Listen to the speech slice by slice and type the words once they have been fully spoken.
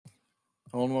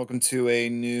Hello and welcome to a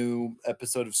new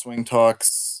episode of Swing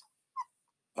Talks.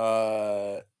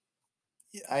 I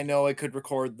know I could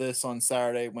record this on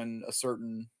Saturday when a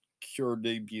certain Cure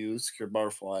debuts, Cure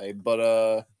Barfly,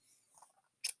 but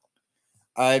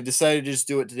I've decided to just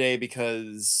do it today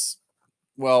because,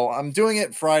 well, I'm doing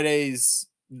it Fridays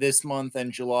this month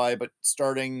and July, but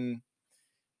starting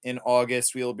in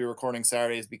August, we'll be recording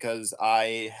Saturdays because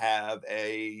I have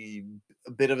a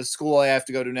bit of a school I have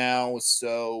to go to now,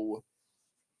 so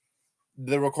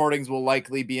the recordings will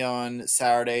likely be on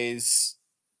Saturdays.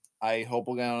 I hope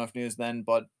we'll get enough news then.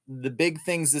 But the big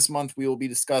things this month we will be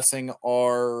discussing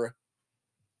are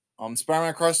Spider-Man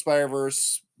Across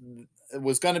Spider-Verse. It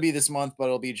was going to be this month, but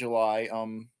it'll be July.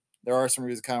 There are some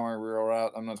reviews that kind of want to reroll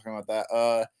out. I'm not talking about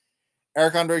that.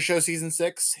 Eric Andre Show Season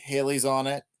 6. Hailey's on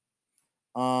it.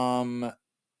 The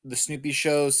Snoopy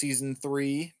Show Season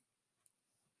 3.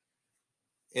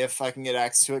 If I can get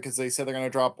access to it, because they said they're going to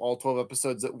drop all 12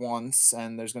 episodes at once,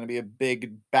 and there's going to be a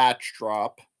big batch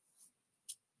drop.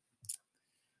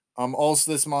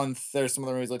 Also this month, there's some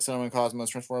other movies like Cinnamon Cosmos,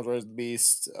 Transformers: Rise of the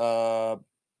Beast,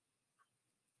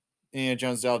 Indiana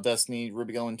Jones: Dial of Destiny,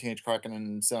 Ruby Gillman, Teenage Kraken,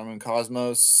 and Cinnamon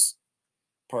Cosmos,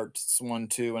 parts 1,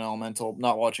 2, and Elemental.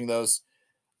 Not watching those.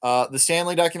 The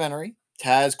Stanley documentary,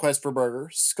 Taz Quest for Burger,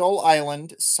 Skull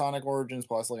Island, Sonic Origins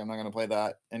Plus. Like I'm not gonna play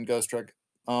that, and Ghost Trick.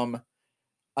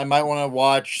 I might want to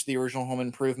watch the original Home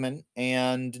Improvement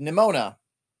and Nimona.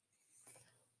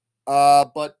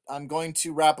 But I'm going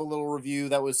to wrap a little review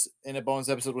that was in a bonus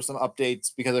episode with some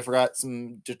updates because I forgot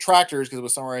some detractors because I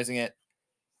was summarizing it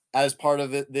as part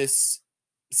of this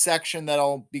section that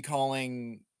I'll be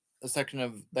calling a section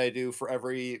of that I do for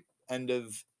every end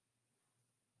of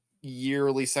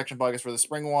yearly section podcast for the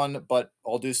spring one. But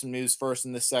I'll do some news first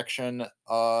in this section.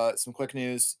 Some quick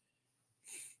news.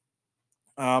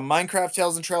 Minecraft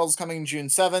Tales and Trails is coming June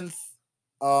 7th.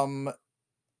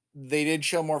 They did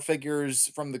show more figures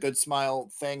from the Good Smile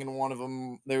thing, and one of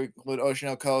them, they include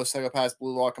Oshinoko, Psychopath,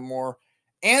 Blue Lock, and more.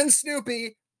 And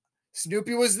Snoopy.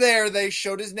 Snoopy was there. They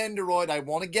showed his Nendoroid. I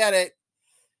want to get it.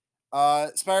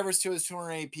 Spider-Verse 2 is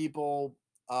 280 people,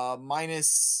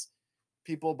 minus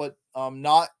people, but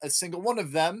not a single one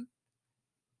of them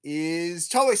is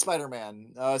Toei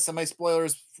Spider-Man.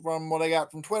 Semi-spoilers from what I got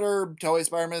from Twitter. Toei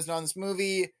Spider-Man is not in this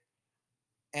movie.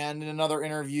 And in another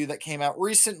interview that came out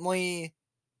recently,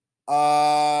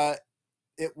 it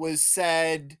was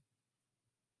said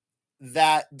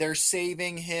that they're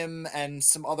saving him and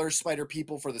some other spider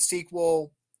people for the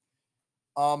sequel.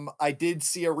 I did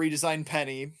see a redesigned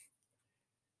Penny.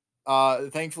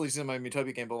 Thankfully, she's in my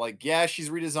Utopia game, but like, yeah, she's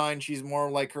redesigned. She's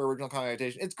more like her original comic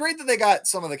adaptation. It's great that they got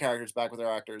some of the characters back with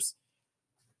their actors.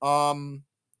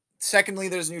 Secondly,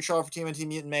 there's a new trailer for TMNT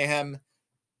Mutant Mayhem.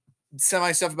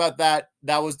 Semi stuff about that.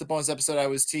 That was the bonus episode I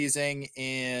was teasing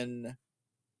in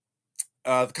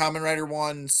the Kamen Rider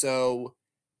one. So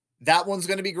that one's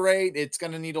going to be great. It's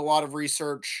going to need a lot of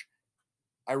research.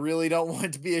 I really don't want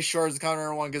it to be as short as the Kamen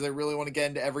Rider one because I really want to get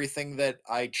into everything that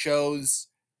I chose.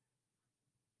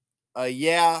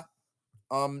 Netflix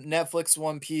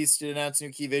One Piece did announce a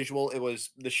new key visual. It was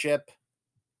the ship.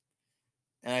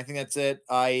 And I think that's it.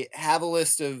 I have a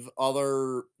list of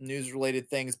other news related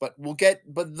things, but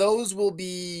those will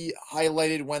be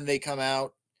highlighted when they come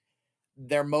out.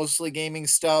 They're mostly gaming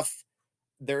stuff.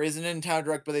 There is an in-town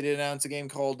direct, but they did announce a game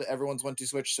called Everyone's Went to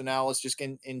Switch. So now let's just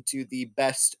get into the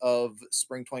best of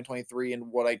spring 2023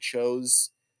 and what I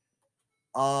chose.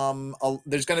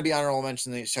 There's going to be honorable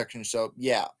mentions in each section. So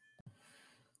yeah.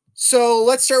 So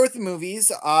let's start with the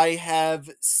movies. I have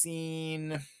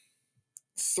seen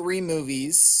 3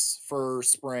 movies for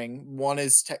spring. One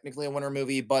is technically a winter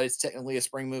movie, but it's technically a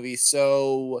spring movie.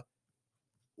 So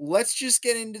let's just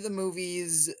get into the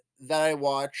movies that I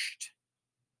watched.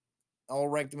 I'll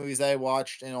rank the movies that I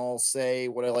watched and I'll say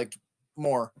what I liked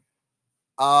more.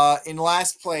 In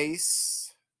last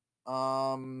place,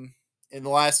 in the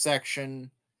last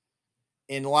section,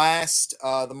 the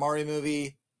Mario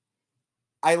movie.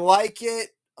 I like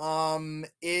it.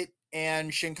 It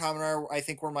and Shin Kamen Rider, I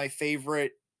think, were my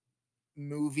favorite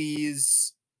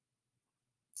movies.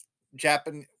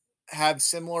 Japan have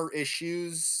similar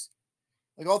issues.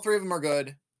 Like all 3 of them are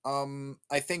good.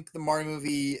 I think the Mario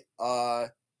movie,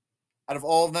 out of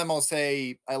all of them, I'll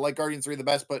say I like Guardians 3 the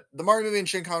best, but the Mario movie and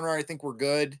Shin Kamen Rider I think were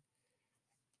good.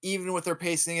 Even with their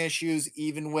pacing issues,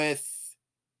 even with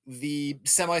the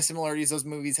semi-similarities those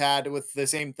movies had with the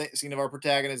same scene of our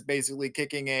protagonist basically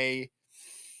kicking a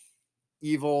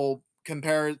evil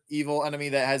enemy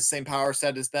that has the same power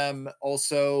set as them.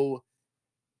 Also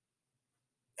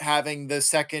having the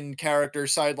second character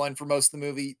sideline for most of the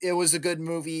movie. It was a good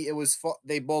movie. It was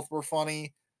they both were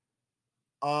funny.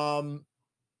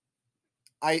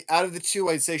 out of the two,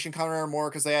 I'd say Shin Kamen Rider more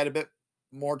because I had a bit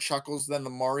more chuckles than the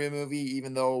Mario movie,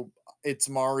 even though it's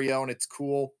Mario and it's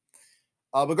cool.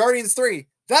 But Guardians 3,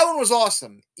 that one was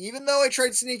awesome. Even though I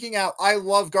tried sneaking out, I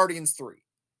love Guardians 3.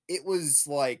 It was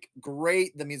like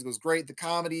great. The music was great. The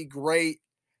comedy, great.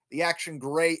 The action,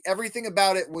 great. Everything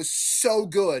about it was so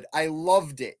good. I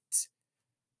loved it.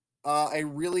 I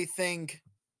really think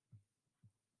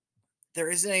there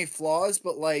isn't any flaws,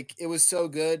 but like it was so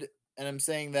good. And I'm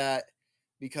saying that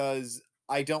because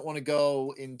I don't want to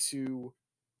go into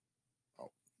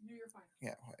You're fine.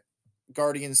 Yeah,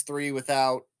 Guardians 3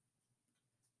 without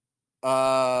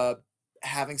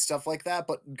having stuff like that.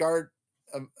 But going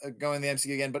the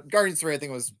MCU again, but Guardians 3 I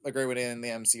think was a great way to end the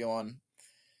MCU on.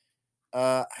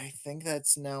 I think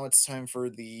that's now it's time for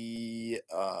the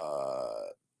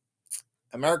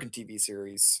American TV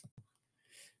series.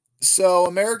 So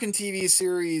American TV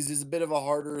series is a bit of a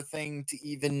harder thing to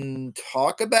even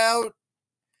talk about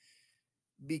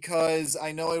because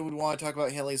I know I would want to talk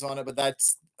about Hailey's on it, but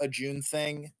that's a June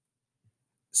thing.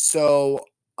 So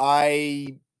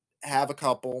I have a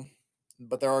couple,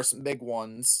 but there are some big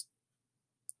ones.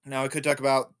 Now I could talk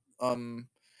about but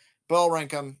I'll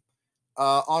rank them.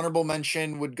 Honorable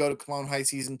mention would go to Clone High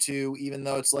Season 2, even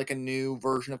though it's like a new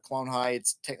version of Clone High.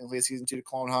 It's technically a Season 2 to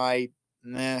Clone High.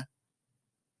 Nah.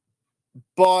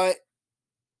 But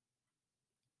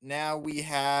now we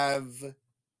have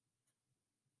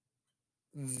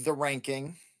the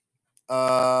ranking.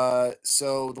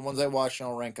 So the ones I watched,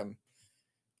 I'll rank them.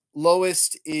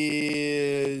 Lowest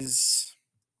is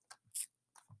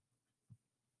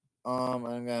I'm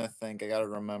gonna think. I gotta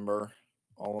remember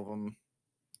all of them.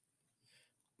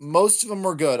 Most of them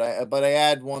were good, but I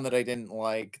had one that I didn't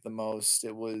like the most.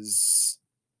 It was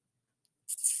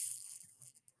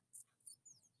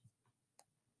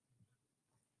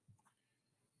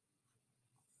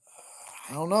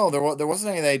I don't know. There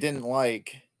wasn't any that I didn't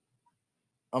like.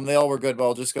 They all were good, but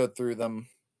I'll just go through them.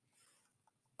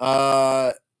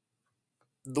 The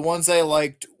ones I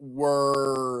liked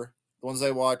were the ones I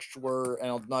watched were, and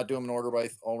I'll not do them in order, but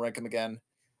I'll rank them again.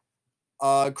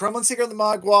 Gremlins Secret of the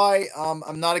Mogwai.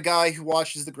 I'm not a guy who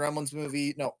watches the Gremlins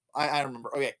movie. No, I don't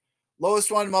remember. Okay. Lowest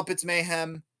one, Muppets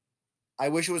Mayhem. I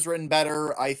wish it was written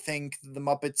better. I think the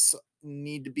Muppets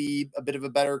need to be a bit of a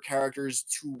better characters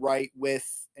to write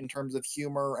with in terms of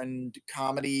humor and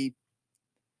comedy.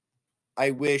 I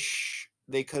wish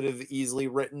they could have easily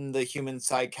written the human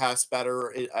side cast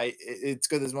better. It's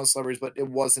good as most celebrities, but it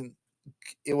wasn't.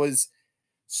 It was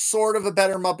sort of a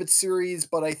better Muppet series,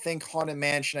 but I think Haunted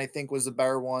Mansion was a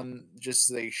better one,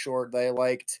 just as a short that I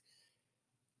liked.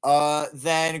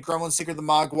 Then Gremlins Secret of the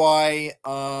Mogwai.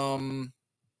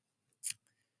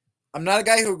 I'm not a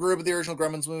guy who grew up with the original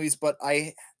Gremlins movies, but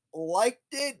I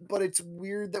liked it. But it's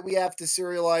weird that we have to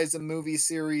serialize a movie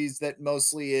series that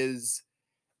mostly is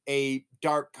a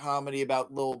dark comedy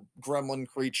about little goblin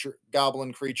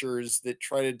creatures that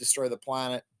try to destroy the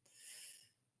planet.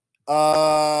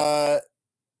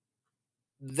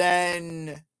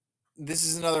 Then this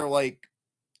is another like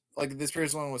this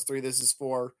previous one was 3, this is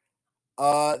 4.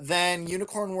 Then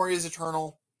Unicorn Warriors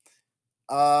Eternal.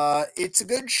 It's a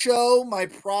good show. My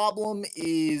problem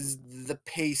is the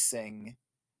pacing.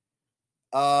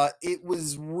 It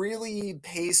was really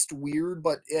paced weird,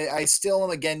 but I still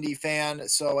am a Gendy fan,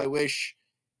 so I wish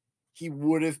he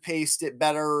would have paced it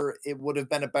better. It would have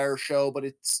been a better show, but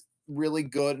it's really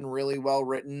good and really well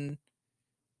written.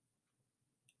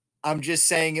 I'm just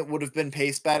saying it would have been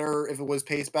paced better. If it was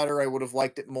paced better, I would have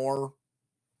liked it more.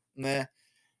 Meh.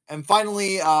 And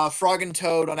finally, Frog and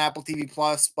Toad on Apple TV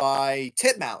Plus by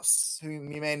Titmouse, who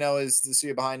you may know is the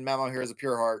studio behind Memo Heroes of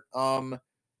Pure Heart.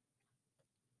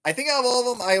 I think out of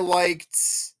all of them, I liked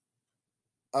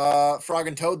Frog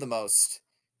and Toad the most.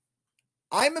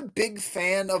 I'm a big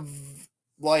fan of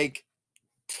like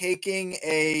taking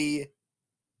a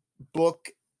book.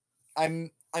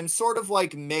 I'm sort of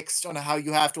like mixed on how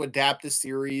you have to adapt a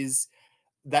series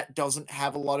that doesn't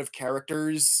have a lot of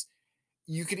characters.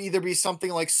 You could either be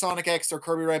something like Sonic X or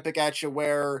Kirby Right Back at You,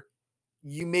 where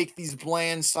you make these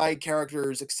bland side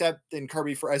characters, except in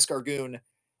Kirby for Escargoon,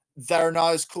 that are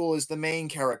not as cool as the main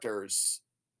characters.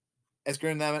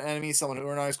 Escargoon and Enemy Someone who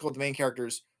are not as cool as the main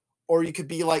characters. Or you could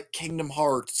be like Kingdom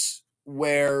Hearts,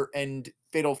 and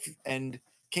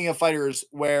King of Fighters,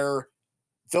 where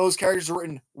those characters are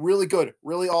written really good,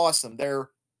 really awesome. They're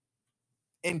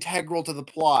integral to the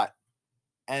plot,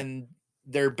 and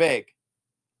they're big.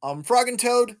 Frog and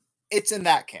Toad, it's in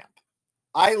that camp.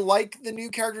 I like the new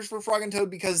characters for Frog and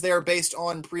Toad because they are based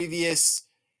on previous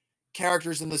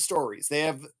characters in the stories. They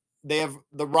have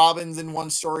the Robins in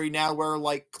one story now wear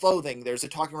like clothing. There's a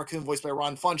talking raccoon voiced by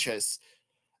Ron Funches.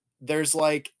 There's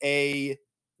like a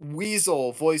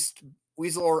Weasel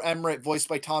or Emirate voiced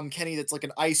by Tom Kenny that's like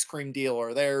an ice cream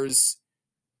dealer. There's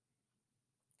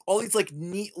all these like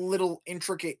neat little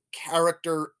intricate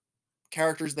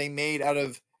characters they made out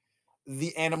of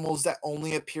the animals that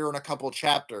only appear in a couple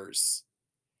chapters.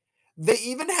 They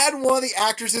even had one of the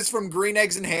actresses from Green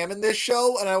Eggs and Ham in this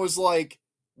show, and I was like,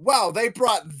 wow, they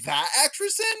brought that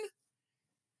actress in?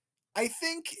 I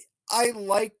think I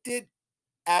liked it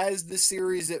as the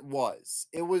series it was.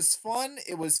 It was fun.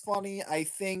 It was funny. I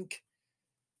think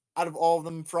out of all of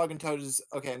them, Frog and Toad is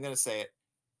okay. I'm gonna say it.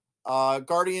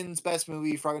 Guardians best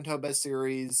movie, Frog and Toad best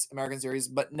series, American series.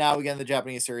 But now again, the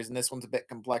Japanese series, and this one's a bit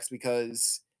complex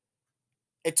because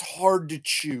it's hard to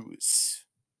choose.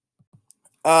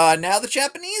 Now the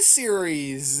Japanese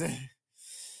series.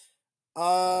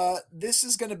 This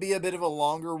is going to be a bit of a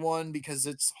longer one because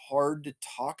it's hard to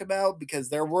talk about because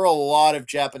there were a lot of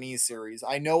Japanese series.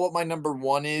 I know what my number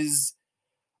one is,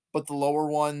 but the lower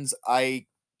ones, I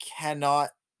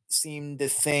cannot seem to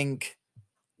think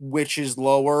which is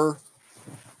lower.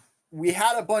 We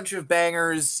had a bunch of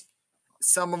bangers.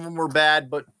 Some of them were bad,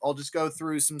 but I'll just go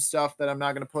through some stuff that I'm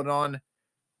not going to put on.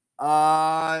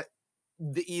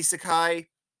 The Isekai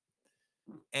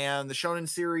and the Shonen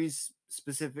series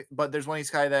specific, but there's one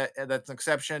Isekai that's an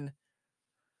exception.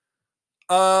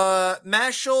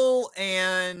 Mashal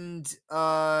and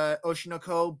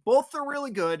Oshinoko, both are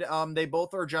really good. They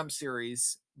both are Jump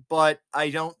series, but I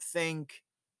don't think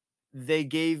they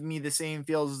gave me the same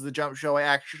feels as the Jump show I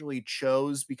actually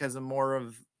chose because of more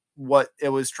of what it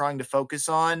was trying to focus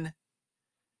on.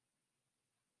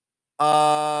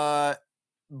 But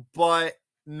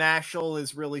Mashal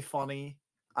is really funny.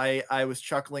 I was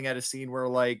chuckling at a scene where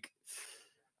like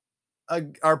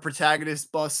our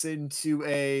protagonist busts into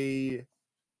a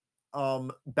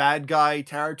bad guy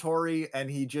territory and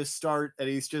he's just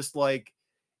like,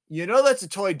 that's a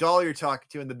toy doll you're talking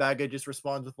to, and the bad guy just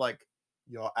responds with like,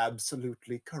 you're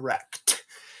absolutely correct.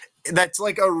 That's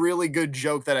like a really good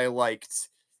joke that I liked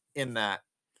in that.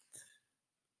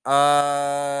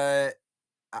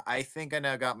 I think I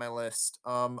now got my list.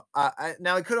 Now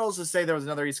I could also say there was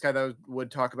another Isekai that I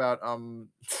would talk about.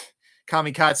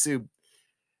 Kamikatsu.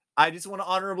 I just want to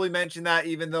honorably mention that,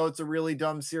 even though it's a really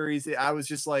dumb series, I was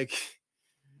just like,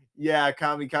 yeah,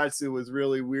 Kamikatsu was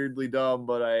really weirdly dumb,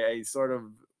 but I sort of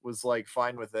was like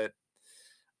fine with it.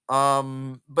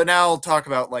 But now I'll talk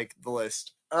about like the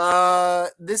list.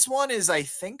 This one is I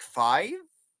think 5.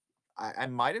 I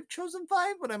might have chosen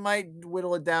 5, but I might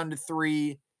whittle it down to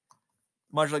 3.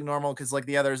 Much like normal, because like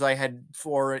the others, I had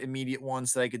 4 immediate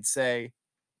ones that I could say.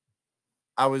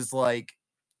 I was like,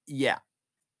 yeah.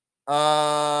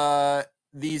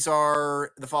 These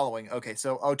are the following. Okay,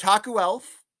 so Otaku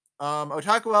Elf.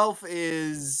 Otaku Elf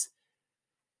is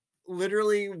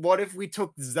literally, what if we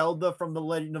took Zelda from The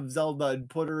Legend of Zelda and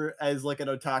put her as like an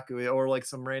otaku or like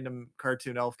some random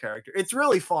cartoon elf character? It's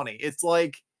really funny. It's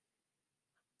like,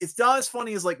 it's not as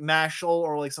funny as like Mashal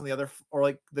or like some of the other, or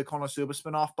like the Konosuba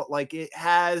spinoff, but like it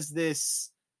has this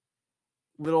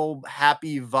little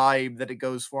happy vibe that it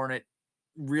goes for, and it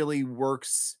really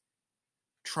works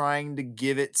trying to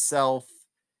give itself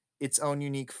its own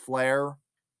unique flair.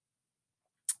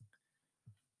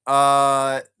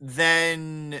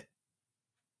 Then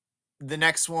the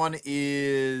next one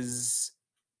is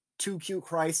Too Cute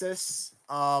Crisis.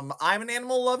 I'm an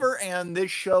animal lover, and this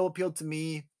show appealed to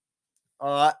me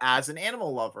as an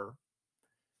animal lover.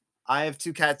 I have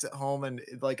 2 cats at home, and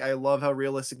like I love how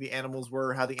realistic the animals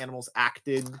were, how the animals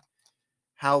acted,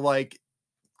 how like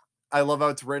I love how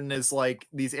it's written as like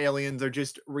these aliens are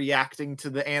just reacting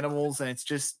to the animals, and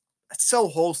it's so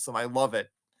wholesome. I love it.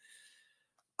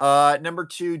 Number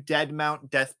 2, Dead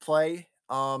Mount Death Play.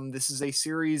 This is a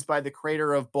series by the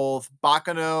creator of both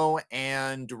Bakano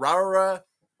and Durarara.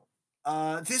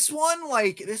 This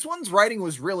one's writing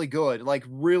was really good,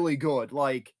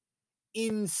 like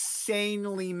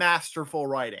insanely masterful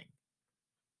writing.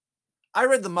 I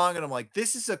read the manga and I'm like,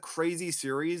 this is a crazy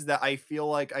series that I feel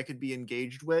like I could be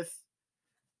engaged with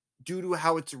due to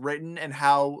how it's written and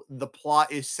how the plot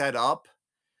is set up.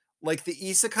 Like the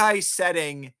isekai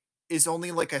setting is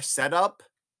only like a setup,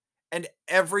 and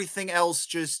everything else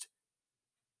just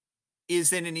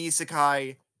is in an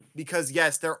isekai because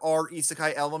yes, there are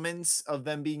isekai elements of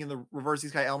them being in the reverse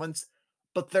isekai elements,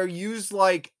 but they're used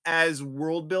like as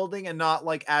world building and not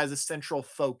like as a central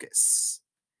focus,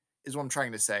 is what I'm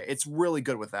trying to say. It's really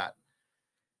good with that.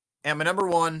 And my number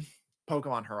 1,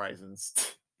 Pokemon Horizons.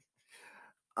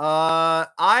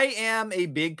 I am a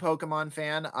big Pokemon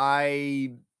fan.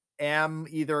 I am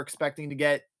either expecting to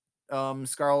get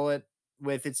Scarlet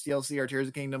with its DLC or Tears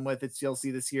of Kingdom with its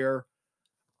DLC this year.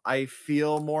 I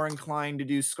feel more inclined to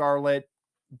do Scarlet,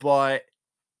 but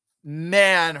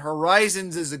man,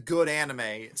 Horizons is a good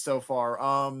anime so far.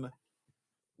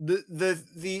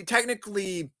 The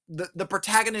technically the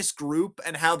protagonist group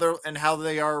and how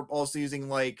they are also using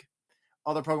like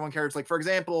other Pokemon characters. Like for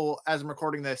example, as I'm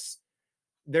recording this,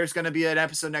 there's going to be an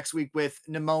episode next week with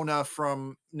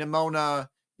Nimona,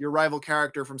 your rival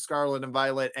character from Scarlet and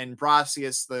Violet, and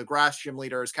Brassius, the grass gym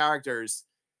leader, as characters.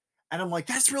 And I'm like,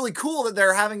 that's really cool that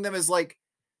they're having them as like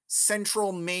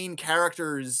central main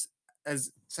characters,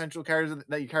 as central characters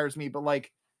that you characters meet. But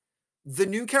like the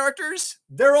new characters,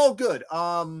 they're all good.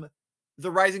 The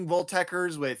Rising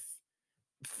Voltekers with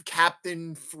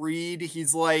Captain Freed,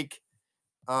 he's like,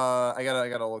 I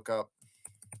gotta look up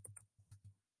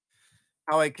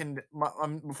how I can.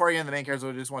 Before I get into the main characters,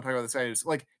 I just want to talk about this guy. Who's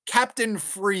like Captain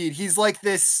Freed. He's like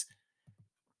this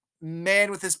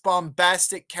man with this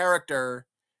bombastic character,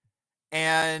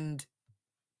 and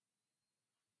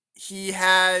he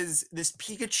has this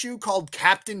Pikachu called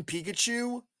Captain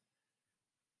Pikachu,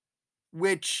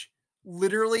 which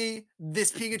literally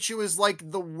this Pikachu is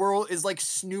like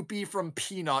Snoopy from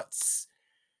Peanuts.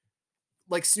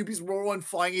 Like Snoopy's Roll and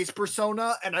Flying Ace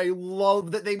persona, and I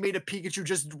love that they made a Pikachu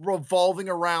just revolving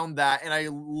around that, and I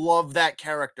love that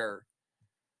character.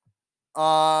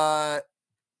 Then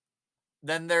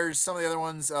there's some of the other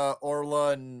ones,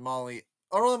 Orla and Molly.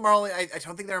 Orla and Molly, I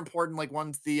don't think they're important. Like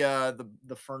one's the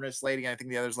furnace lady, and I think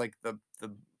the other's like the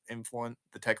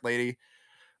tech lady.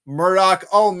 Murdoch,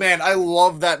 oh man, I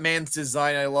love that man's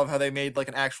design. I love how they made like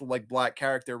an actual like black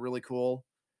character really cool.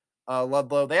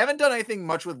 Ludlow, they haven't done anything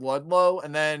much with Ludlow,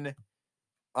 and then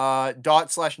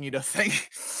Dot/Nito thing.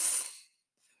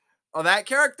 Oh, that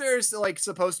character is like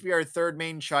supposed to be our third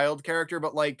main child character,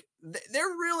 but like they're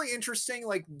really interesting.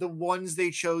 Like the ones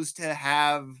they chose to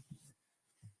have,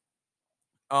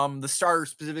 the starter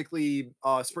specifically,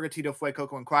 Sprigatito,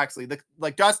 Fuecoco, and Quaxley.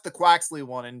 Dot's the Quaxley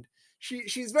one, and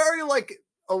she's very like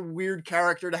a weird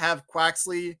character to have.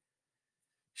 Quaxley,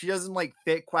 she doesn't like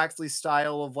fit Quaxley's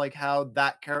style of like how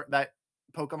that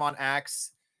Pokemon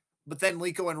acts. But then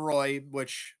Liko and Roy,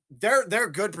 which they're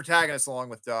good protagonists along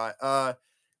with Dot.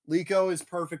 Liko is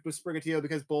perfect with Sprigatito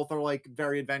because both are like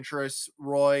very adventurous.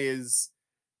 Roy is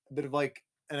a bit of like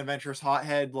an adventurous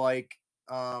hothead, like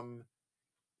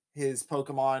his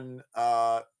Pokemon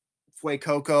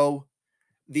Fuecoco.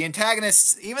 The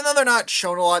antagonists, even though they're not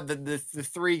shown a lot, the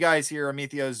three guys here,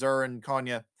 Amethio, Zur, and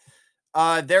Konya,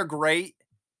 they're great.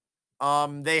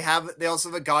 They also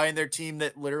have a guy in their team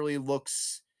that literally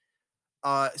looks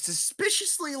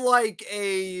suspiciously like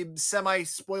a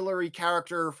semi-spoilery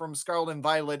character from Scarlet and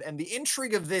Violet, and the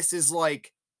intrigue of this is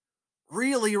like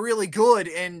really, really good,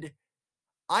 and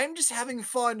I'm just having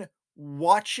fun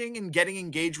watching and getting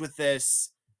engaged with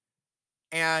this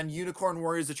and Unicorn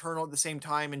Warriors Eternal at the same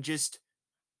time, and just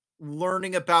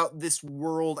learning about this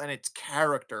world and its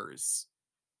characters.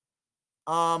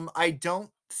 I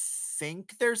don't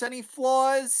think there's any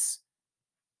flaws,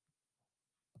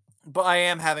 but I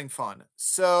am having fun.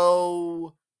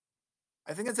 So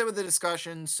I think that's it with the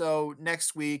discussion. So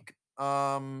next week,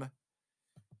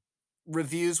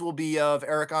 reviews will be of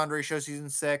Eric Andre Show Season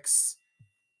 6,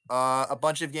 a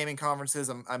bunch of gaming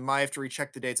conferences. I might have to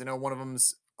recheck the dates. I know one of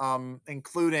them's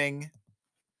including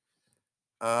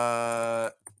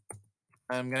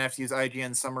I'm gonna have to use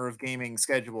IGN Summer of Gaming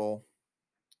schedule.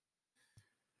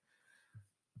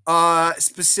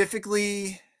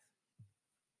 Specifically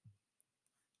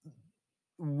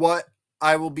what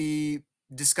I will be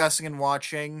discussing and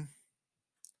watching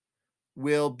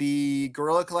will be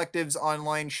Guerrilla Collective's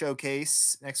online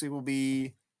showcase. Next week will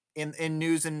be in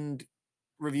news and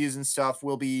reviews and stuff.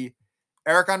 Will be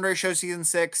Eric Andre Show Season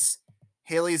 6.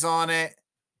 Hailey's on it.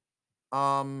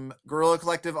 Guerrilla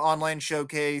Collective online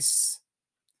showcase.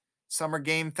 Summer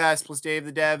Game Fest plus Day of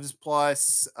the Devs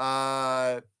plus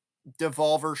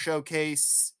Devolver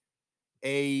showcase.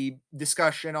 A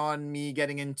discussion on me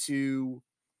getting into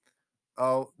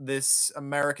this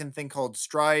American thing called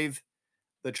Strive,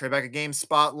 the Tribeca Games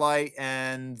Spotlight,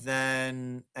 and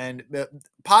then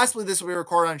possibly this will be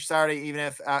recorded on Saturday, even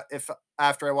if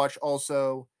after I watch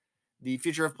also the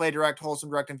Future of Play Direct, Wholesome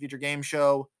Direct, and Future Game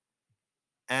Show.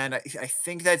 And I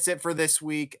think that's it for this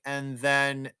week. And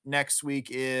then next week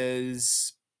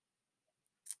is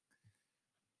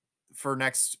for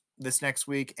this next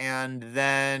week, and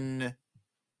then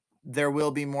there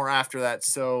will be more after that.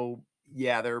 So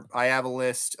yeah, I have a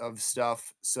list of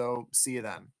stuff. So see you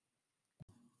then.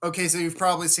 Okay, so you've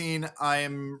probably seen I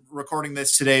am recording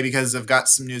this today because I've got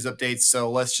some news updates.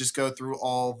 So let's just go through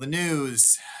all the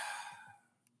news.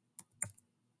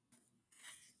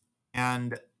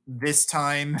 And this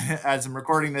time, as I'm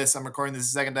recording this the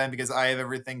second time because I have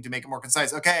everything to make it more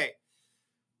concise. Okay.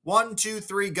 1, 2,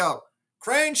 3, go.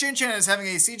 Crayon Shin-Chan is having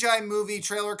a CGI movie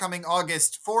trailer coming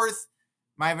August 4th.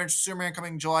 My Adventure Superman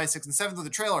coming July 6th and 7th with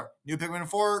a trailer. New Pikmin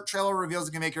 4 trailer reveals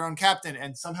you can make your own captain,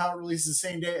 and somehow it releases the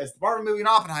same day as the Marvel movie and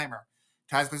Oppenheimer.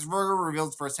 Ty's Quest Burger reveals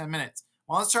its first 10 minutes.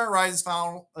 Monster Hunter Rise's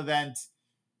final event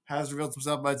has revealed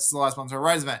himself, but it's the last Monster Hunter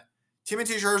Rise event.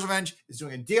 Timothy Shir's Revenge is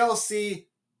doing a DLC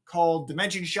called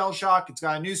Dimension Shell Shock. It's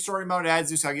got a new story mode. It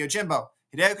adds Usagi Yojimbo.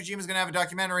 Hideo Kojima is going to have a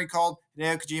documentary called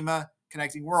Hideo Kojima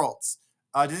Connecting Worlds.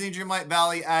 Disney Dreamlight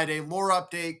Valley had a lore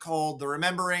update called The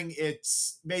Remembering.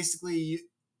 It's basically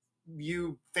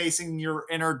you facing your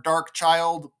inner dark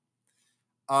child.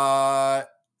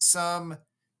 Some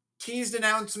teased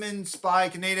announcements by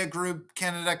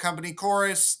Canada company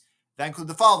Chorus that include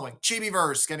the following: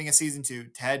 Chibiverse getting a season 2,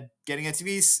 Ted getting a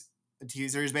TV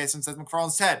series based on Seth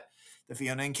MacFarlane's Ted, the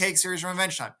Fiona and Cake series from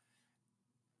Adventure Time,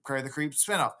 Cry the Creep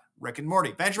spinoff, Rick and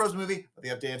Morty, Venture Bros movie, but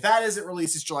the update of that is it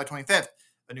releases July 25th.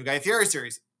 A new Guy Fieri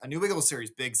series, a new Wiggles series,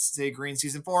 Big City Green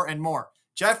Season 4, and more.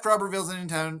 Jeff Grubb reveals a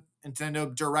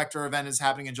Nintendo Director event is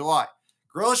happening in July.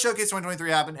 Guerrilla Showcase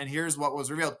 2023 happened, and here's what was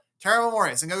revealed. Terra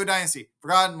Memoria, Sengoku Dynasty,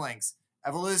 Forgotten Links,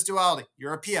 Evolution's Duality,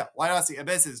 Europea, White Odyssey,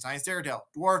 Abysses, Tiny Fairy Tale,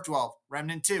 Dwarf 12,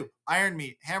 Remnant 2, Iron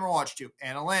Meat, Hammerwatch 2,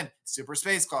 Anna Lynn, Super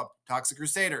Space Club, Toxic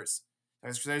Crusaders,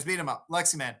 Toxic Crusaders Beat 'em Up,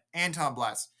 Leximan, Anton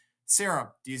Blast, Serum,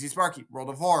 DZ Sparky, World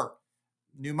of Horror,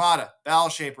 Numata, Battle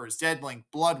Shapers, Deadlink,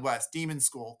 Blood West, Demon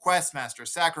School, Questmaster,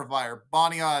 Sacrifier,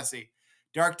 Bonnie Odyssey,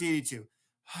 Dark Deity 2,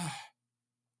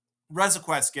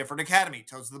 WrestleQuest, Gifford Academy,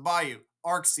 Toads of the Bayou,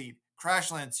 Arcseed,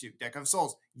 Crashlands 2, Deck of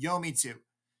Souls, Yomi 2,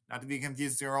 not to be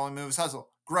confused with your only moves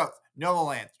hustle, Growth,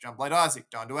 Novaland, Jump Light Odyssey,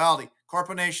 Dawn Duality,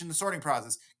 Corpo Nation, The Sorting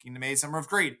Process, Kingdom Age, Summer of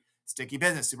Greed, Sticky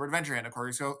Business, Super Adventure Hand,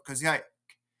 Aquarius Cozy Hike,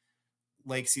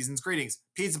 Lake Seasons Greetings,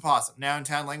 Pizza Possum, Now in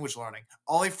Town Language Learning,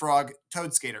 Ollie Frog,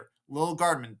 Toad Skater, Lil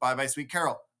Gardman, Bye Bye Sweet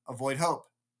Carol, Avoid Hope,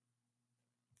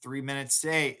 3 Minutes to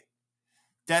 8,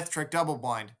 Death Trick Double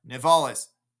Blind, Nivalis,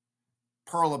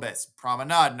 Pearl Abyss,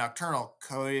 Promenade, Nocturnal,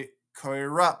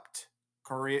 Corrupt,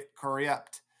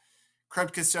 Crypt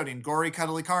Custodian, Gory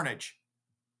Cuddly Carnage,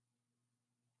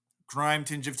 Grime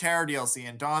Tinge of Terror DLC,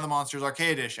 and Dawn of the Monsters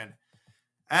Arcade Edition.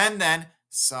 And then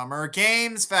Summer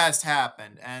Games Fest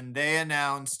happened, and they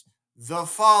announced the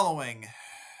following.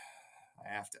 I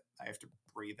have to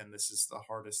breathe, and this is the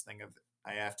hardest thing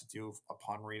I have to do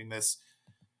upon reading this.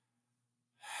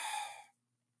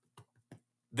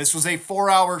 This was a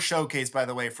 4-hour showcase, by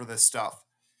the way, for this stuff.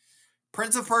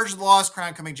 Prince of Persia: The Lost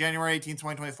Crown coming January 18,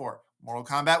 2024. Mortal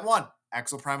Kombat 1,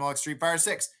 Axel Primal X Street Fighter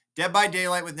 6, Dead by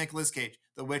Daylight with Nicolas Cage,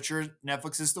 The Witcher,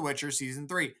 Netflix's The Witcher Season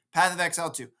 3, Path of Exile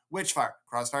 2, Witchfire,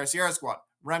 Crossfire Sierra Squad,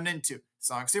 Remnant 2,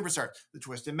 Sonic Superstars, The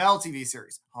Twisted Metal TV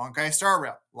series, Honkai Star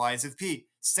Rail, Lies of P,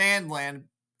 Sandland,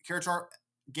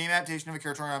 game adaptation of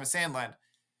Akira Toriyama's Sandland,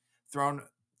 Throne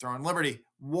Liberty,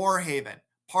 Warhaven,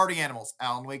 Party Animals,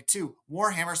 Alan Wake 2,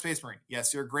 Warhammer Space Marine,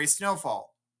 Yes, Your Grace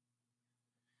Snowfall,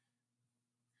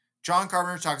 John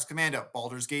Carpenter's Toxic Commando,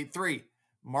 Baldur's Gate 3,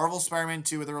 Marvel Spider-Man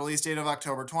 2 with a release date of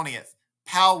October 20th,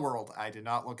 Pal World, I did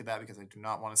not look at that because I do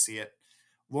not want to see it,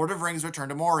 Lord of Rings Return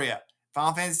to Moria,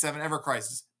 Final Fantasy VII Ever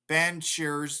Crisis,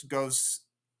 Banshir's Ghosts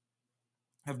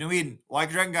of New Eden, Like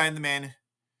a Dragon Guy and the Man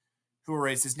Who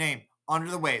Erased His Name, Under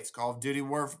the Waves, Call of Duty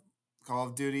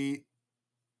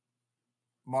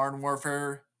Modern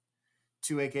Warfare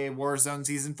 2 aka Warzone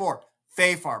Season 4,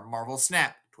 Fae Farm, Marvel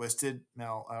Snap, Twisted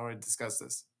Metal, I already discussed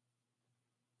this,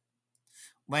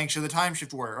 Lancashire the Time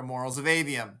Shift Warrior, Immortals of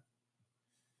Avium,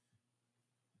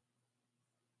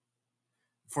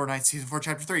 Fortnite Season 4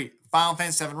 Chapter 3, Final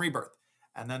Fantasy VII Rebirth.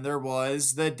 And then there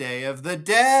was the Day of the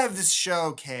Devs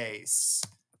showcase.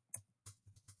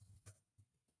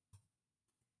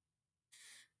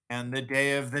 And the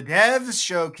Day of the Devs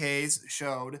showcase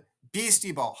showed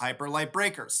Beastie Ball, Hyper Light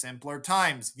Breaker, Simpler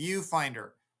Times,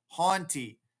 Viewfinder,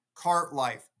 Haunty, Cart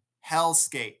Life,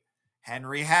 Hellskate,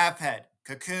 Henry Halfhead,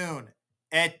 Cocoon,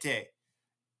 Ete,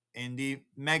 Indie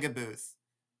Mega Booth,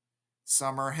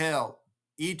 Summer Hill,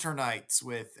 Eternites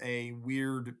with a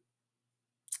weird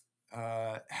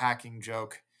hacking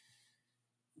joke,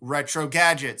 Retro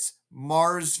Gadgets,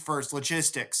 Mars First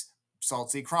Logistics,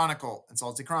 Salty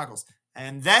Chronicles.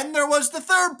 And then there was the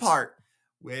third part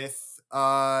with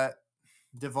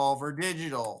Devolver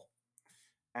Digital.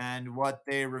 And what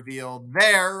they revealed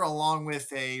there, along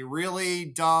with a really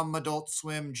dumb Adult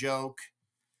Swim joke,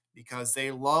 because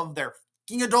they love their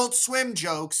fucking Adult Swim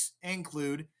jokes,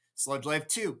 include Sludge Life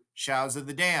 2, Shadows of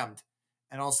the Damned.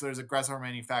 And also there's a Grasshopper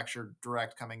Manufactured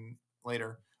Direct coming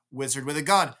later. Wizard with a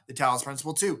Gun, The Talos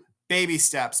Principle 2, Baby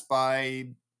Steps by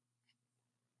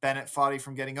Bennett Foddy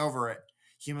from Getting Over It.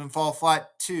 Human Fall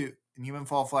Flat 2. And Human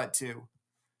Fall Flat 2.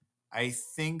 I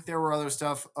think there were other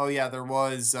stuff. Oh, yeah, there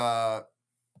was...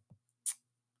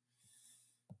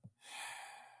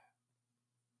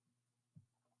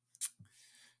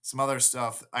 some other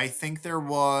stuff. I think there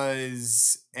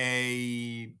was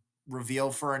a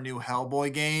reveal for a new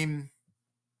Hellboy game.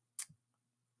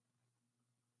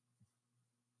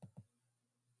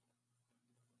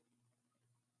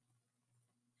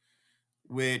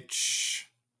 Which,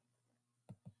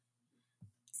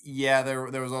 yeah,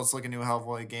 there was also like a new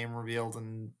Hellboy game revealed,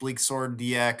 and Bleak Sword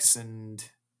DX and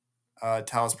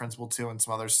Talos Principle 2 and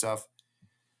some other stuff.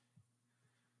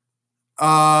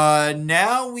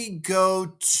 Now we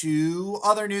go to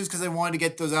other news because I wanted to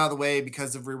get those out of the way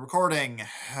because of re-recording.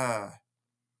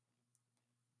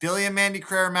 Billy and Mandy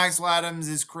Crare, Maxwell Adams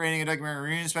is creating a documentary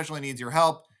reunion, especially needs your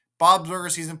help. Bob's Burger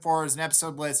Season 4 is an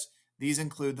episode list. These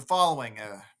include the following.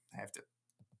 I have to...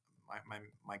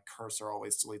 My cursor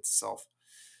always deletes itself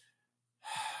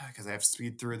because I have to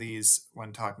speed through these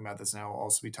when talking about this, and I will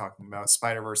also be talking about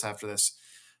Spider-Verse after this.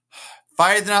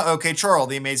 Fight the Not Okay Chorl,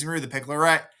 The Amazing Roo, The Pickler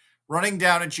Rat, Running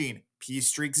Down a Gene, Peace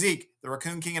Streak Zeke, The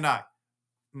Raccoon King and I,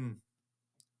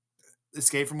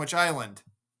 Escape from Witch Island,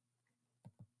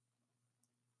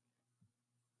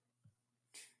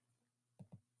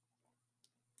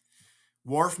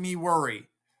 Wharf Me Worry,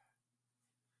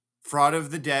 Fraud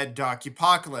of the Dead,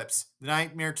 Docupocalypse, The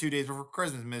Nightmare 2 Days Before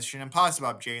Christmas, Mission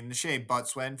Impossible, Jade in the Shade, Butt,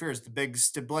 Sweat, and Fears, The Big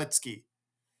Stibletsky,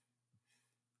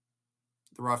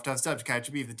 The Rough Tough Stuff, To Catch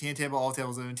a Beef, The Teen Table, All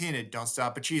Tables of Teen, Don't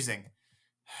Stop a Cheesing.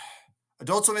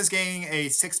 Adult Swim is getting a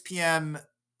 6 p.m.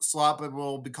 slot, but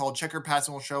will be called Checker Pass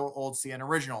and will show old CN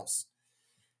originals.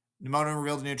 Nimona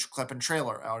revealed a new clip and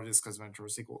trailer. I'll discuss eventually a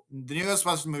sequel. The new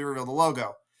Ghostbusters movie revealed the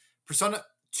logo. Persona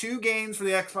 2 games for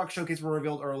the Xbox Showcase were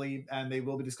revealed early, and they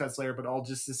will be discussed later, but I'll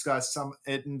just discuss some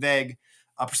it in vague.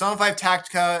 Persona 5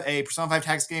 Tactica, a Persona 5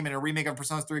 Tactics game, and a remake of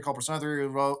Persona 3 called Persona 3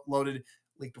 Reloaded,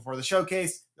 leaked before the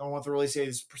showcase. The only one with the release date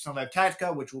is Persona 5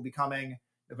 Tactica, which will be coming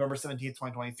November 17th,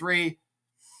 2023.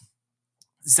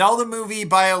 Zelda movie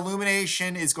by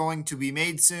Illumination is going to be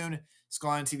made soon.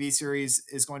 Skull TV series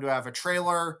is going to have a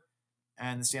trailer,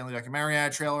 and the Stanley documentary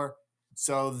had a trailer.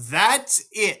 So that's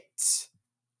it.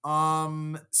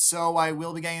 So I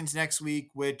will be getting into next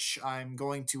week, which I'm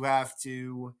going to have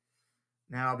to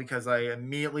now because I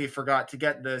immediately forgot to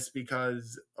get this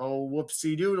because, oh,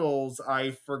 whoopsie doodles,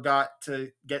 I forgot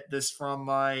to get this from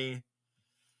my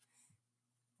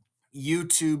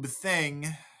YouTube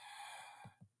thing.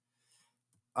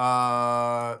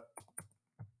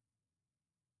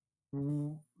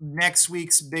 Next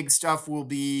week's big stuff will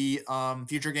be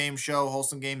Future Game Show,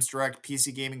 Wholesome Games Direct,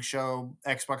 PC Gaming Show,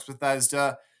 Xbox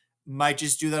Bethesda. Might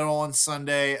just do that all on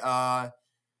Sunday.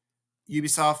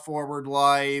 Ubisoft Forward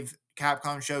Live,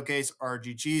 Capcom Showcase,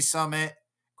 RGG Summit,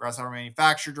 Grasshopper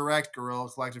Manufacture Direct, Guerrilla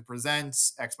Collective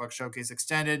Presents, Xbox Showcase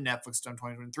Extended, Netflix Done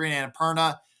 2023, and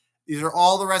Annapurna. These are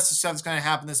all the rest of the stuff that's going to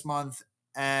happen this month.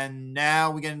 And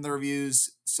now we get into the reviews.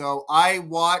 So I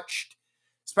watched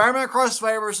Spider-Man Across the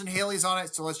Spider-Verse and Hailey's on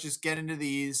it, so let's just get into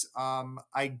these.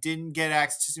 I didn't get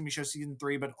access to Snoopy Show Season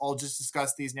 3, but I'll just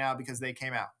discuss these now because they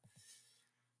came out.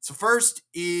 So first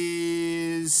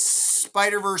is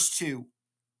Spider-Verse 2.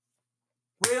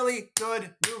 Really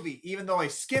good movie. Even though I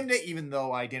skimmed it, even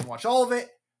though I didn't watch all of it,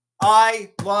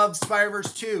 I love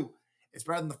Spider-Verse 2. It's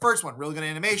better than the first one. Really good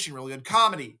animation, really good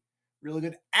comedy, really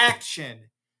good action.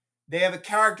 They have a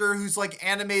character who's like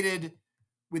animated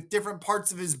with different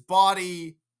parts of his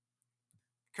body.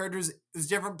 Characters whose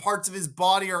different parts of his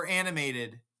body are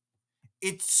animated.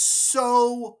 It's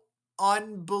so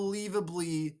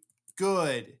unbelievably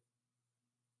good.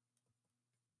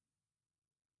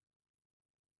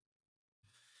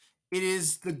 It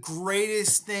is the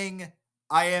greatest thing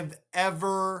I have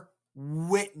ever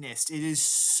witnessed. It is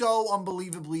so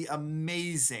unbelievably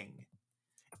amazing.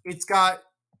 It's got,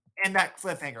 and that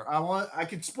cliffhanger. I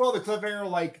could spoil the cliffhanger.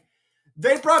 Like,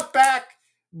 they brought back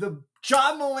the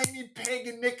John Mulaney pig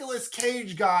and Nicolas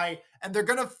Cage guy, and they're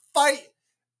gonna fight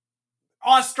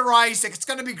Oscar Isaac. It's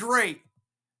gonna be great.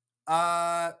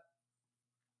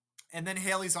 And then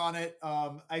Hailey's on it.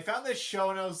 I found this show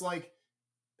and I was like,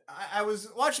 I was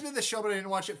watching the show, but I didn't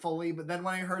watch it fully. But then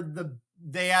when I heard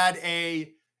they had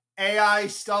a AI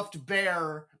stuffed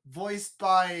bear voiced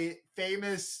by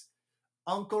famous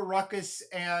Uncle Ruckus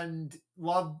and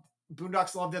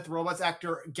Boondocks Love Death Robots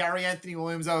actor Gary Anthony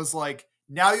Williams, I was like,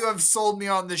 now you have sold me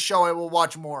on this show. I will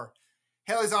watch more.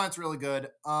 Hailey's on it's really good.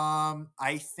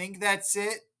 I think that's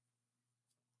it.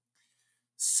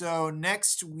 So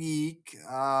next week,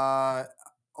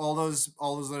 all those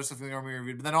other stuff we're going to be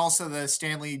reviewed, but then also the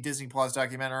Stanley Disney Plus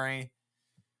documentary.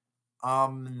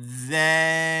 Then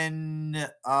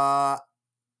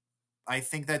I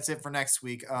think that's it for next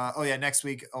week. Next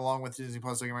week, along with Disney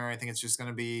Plus documentary, I think it's just going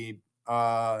to be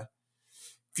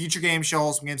Future Game Show,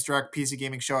 Wholesome Games Direct, PC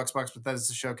Gaming Show, Xbox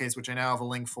Bethesda Showcase, which I now have a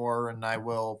link for, and I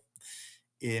will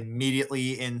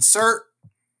immediately insert.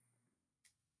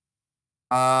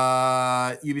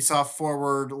 Ubisoft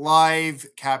Forward Live,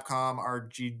 Capcom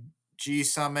RGG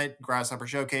Summit, Grasshopper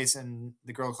Showcase, and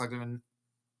the Guerrilla Collective and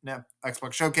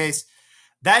Xbox Showcase.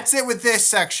 That's it with this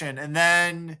section, and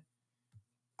then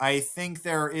I think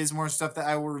there is more stuff that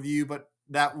I will review, but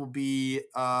that will be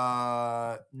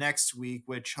next week,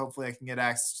 which hopefully I can get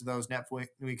access to those next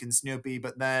week and Snoopy.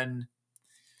 But then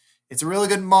it's a really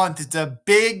good month. It's a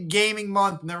big gaming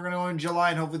month, and then we're going to go in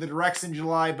July, and hopefully the Direct's in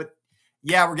July. But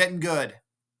yeah, we're getting good.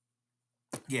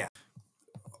 Yeah.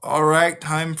 All right,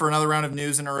 time for another round of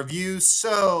news and a review.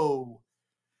 So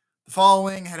the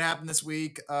following had happened this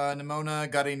week.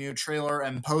 Nimona got a new trailer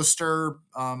and poster.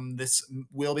 This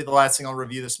will be the last thing I'll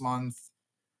review this month,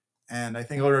 and I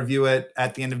think I'll review it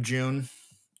at the end of June.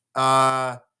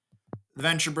 The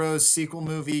Venture Bros sequel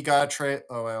movie got a trailer.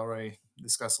 Oh, I already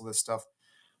discussed all this stuff.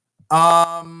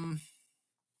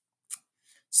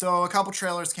 So a couple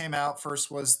trailers came out. First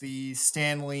was the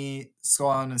Stanley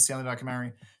Swan and Stanley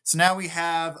documentary. So now we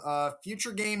have a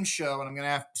Future Game Show, and I'm going to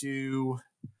have to...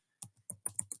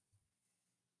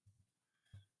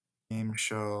 Game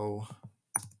Show...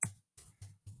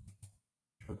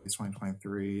 Showcase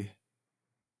 2023...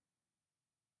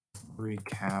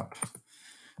 Recap.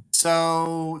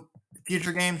 So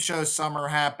Future Game Show Summer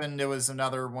happened. It was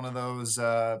another one of those...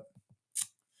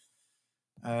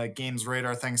 Games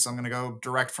Radar thing, so I'm going to go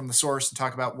direct from the source and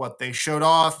talk about what they showed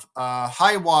off.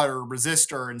 High Water,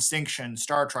 Resistor, Instinction,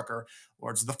 Star Trucker,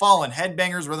 Lords of the Fallen,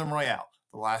 Headbangers, Rhythm Royale,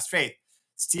 The Last Faith,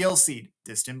 Steel Seed,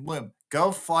 Distant Bloom,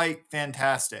 Go Fight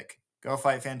Fantastic,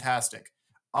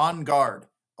 On Guard,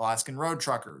 Alaskan Road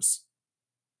Truckers,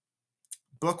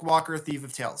 Bookwalker, Thief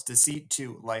of Tales, Deceit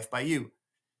 2, Life by You,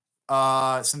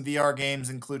 some VR games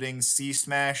including Sea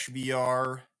Smash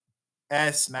VR,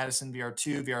 Madison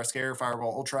VR2, VR Scare,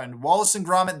 Fireball Ultra, and Wallace and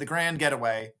Gromit: The Grand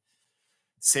Getaway,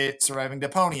 Surviving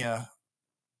Deponia,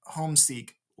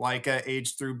 Homeseek, Laika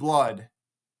Age Through Blood,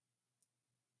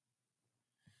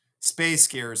 Space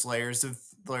Gears, Layers of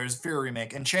Fear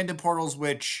remake, Enchanted Portals,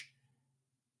 which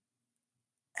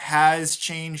has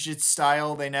changed its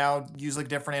style. They now use like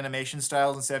different animation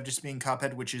styles instead of just being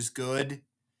Cuphead, which is good.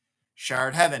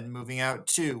 Shattered Heaven, Moving Out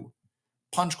 2,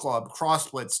 Punch Club,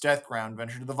 Crossblitz, Deathground,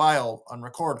 Venture to the Vile,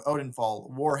 Unrecord,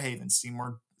 Odinfall, Warhaven,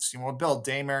 SteamWorld Build,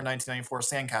 Daymare 1994,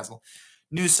 Sandcastle,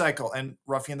 News Cycle, and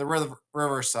Ruffian the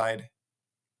Riverside,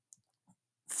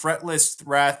 Fretless,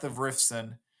 Wrath of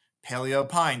Rifson, Paleo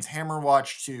Pines, Hammer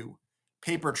Watch 2,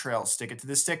 Paper Trail, Stick It to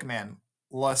the Stickman,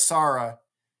 La Sara,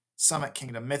 Summit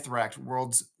Kingdom, Mythract,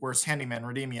 World's Worst Handyman,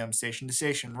 Redeemium, Station to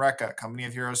Station, Rekka, Company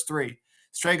of Heroes 3,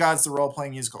 Stray Gods, the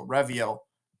role-playing musical, Revio,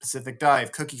 Pacific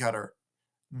Dive, Cookie Cutter,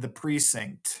 The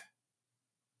Precinct,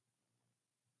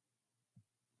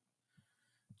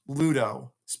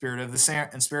 Ludo, Spirit of the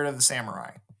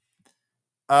Samurai.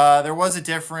 There was a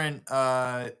different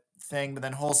thing, but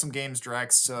then Wholesome Games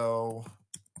Direct, so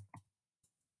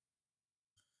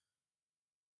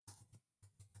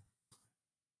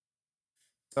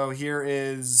here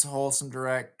is Wholesome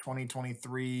Direct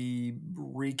 2023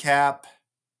 recap.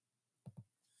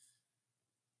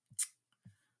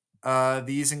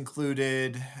 These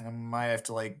included, I might have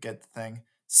to like get the thing,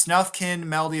 Snufkin,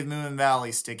 Melody of Moon and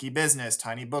Valley, Sticky Business,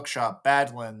 Tiny Bookshop,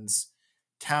 Badlands,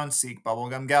 Townseek,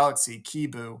 Bubblegum Galaxy,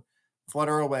 Kibu,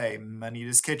 Flutter Away,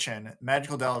 Manita's Kitchen,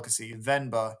 Magical Delicacy,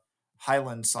 Venba,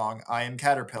 Highland Song, I Am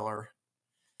Caterpillar.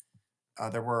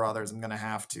 There were others. I'm going to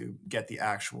have to get the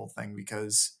actual thing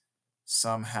because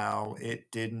somehow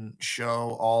it didn't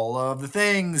show all of the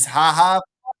things. Haha.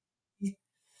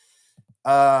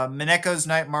 Mineko's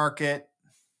Night Market.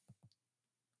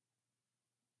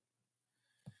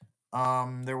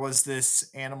 There was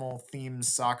this animal-themed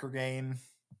soccer game.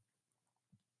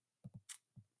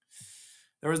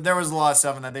 There was a lot of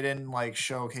stuff in that. They didn't like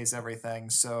showcase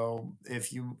everything. So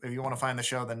if you want to find the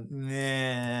show,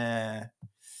 then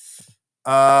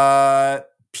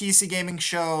PC Gaming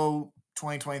Show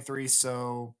 2023.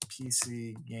 So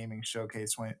PC Gaming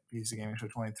Showcase PC Gaming Show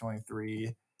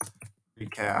 2023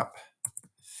 recap.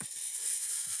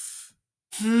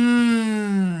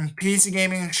 PC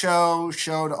Gaming Show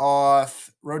showed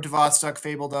off Road to Vostok,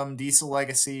 Fabledom, Diesel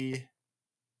Legacy,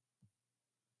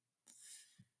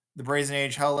 The Brazen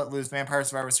Age, Hell Let Loose, Vampire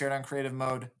Survivors, Teardown Creative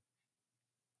Mode,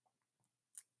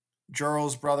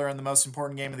 Joral's Brother and the Most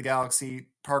Important Game of the Galaxy,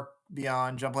 Park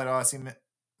Beyond, Jump Light Odyssey,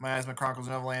 Miasma Chronicles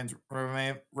of Neverland,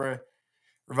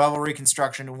 Revival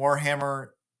Reconstruction,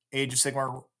 Warhammer, Age of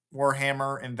Sigmar,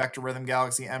 Warhammer, and Vector Rhythm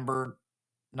Galaxy, Ember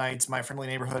Knights, My Friendly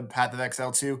Neighborhood, Path of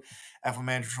XL2, F1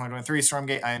 Manager 2023,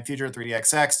 Stormgate, I Am Future,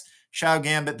 3DXX, Shadow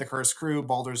Gambit, The Cursed Crew,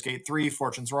 Baldur's Gate 3,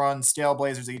 Fortune's Run, Stale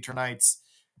Blazers, Eternites,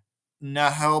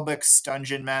 Nahelbix,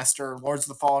 Dungeon Master, Lords of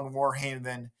the Fallen,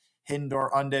 Warhaven, Hidden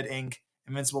Door, Undead Inc.,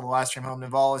 Invincible, The Last Train Home,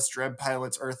 Nivalis, Dread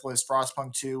Pilots, Earthless,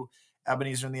 Frostpunk 2,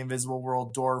 Ebenezer in the Invisible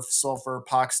World, Dwarf, Sulfur,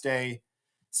 Pox Day,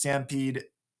 Stampede,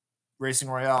 Racing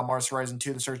Royale, Mars Horizon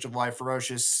 2, The Search of Life,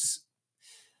 Ferocious,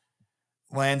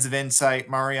 Lands of Insight,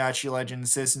 Mariachi Legend,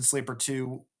 Citizen Sleeper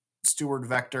 2, Steward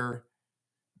Vector,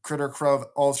 Critter Crove,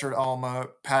 Altered Alma,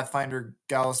 Pathfinder,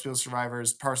 Galaspiel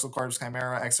Survivors, Parcel Corps,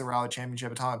 Chimera, Exo Rally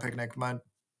Championship, Atomic Picnic,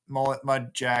 Mullet, Mud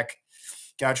Jack,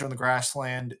 Gaucho in the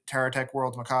Grassland, Terratech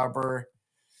World Macabre,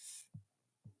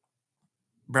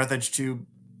 Breath Edge 2,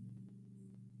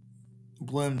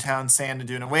 Bloomtown, Sand and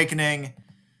Dune Awakening,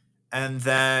 and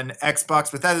then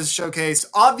Xbox Bethesda's showcase.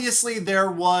 Obviously, there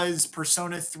was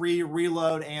Persona 3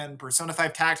 Reload and Persona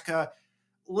 5 Tactica.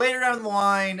 Later down the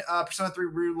line, Persona 3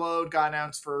 Reload got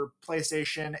announced for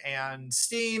PlayStation and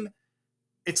Steam.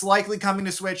 It's likely coming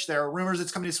to Switch. There are rumors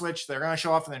it's coming to Switch. They're going to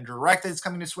show off and then direct that it's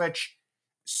coming to Switch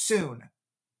soon.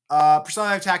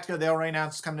 Persona 5 Tactica, they already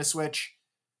announced it's coming to Switch.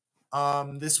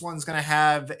 This one's going to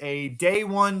have a day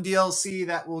one DLC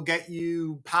that will get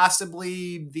you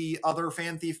possibly the other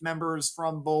Fan Thief members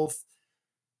from both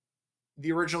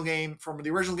the original game,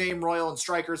 Royal and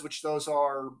Strikers, which those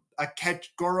are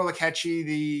Goro Akechi,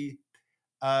 the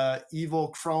evil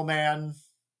crow man,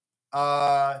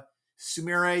 Sumire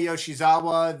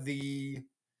Yoshizawa, the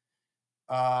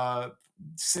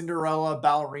Cinderella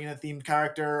ballerina themed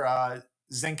character,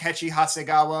 Zenkechi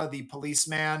Hasegawa, the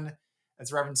policeman,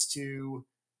 as reference to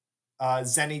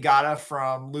Zenigata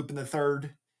from Lupin the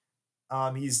Third.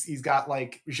 He's got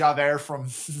like Javert from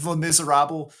Les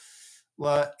Miserables,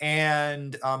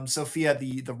 and Sophia,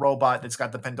 the robot that's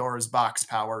got the Pandora's box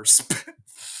powers.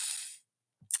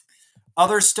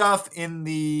 Other stuff in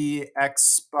the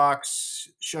Xbox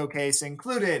showcase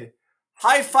included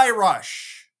Hi-Fi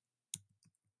Rush.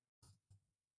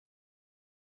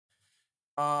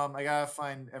 I gotta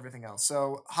find everything else.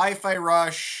 So Hi-Fi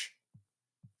Rush,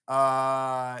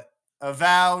 Avowed,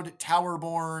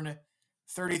 Towerborn,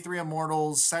 33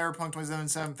 Immortals, Cyberpunk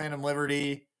 2077, Phantom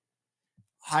Liberty,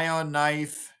 High on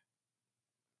Knife,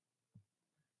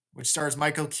 which stars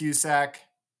Michael Cusack,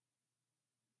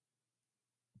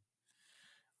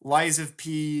 Lies of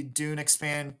P, Dune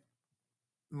Expand,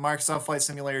 Microsoft Flight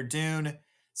Simulator Dune,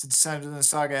 Descendants of the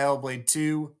Saga Hellblade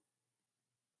 2,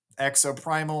 Exo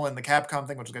Primal and the Capcom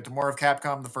thing, which we'll get to more of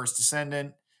Capcom, The First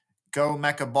Descendant, Go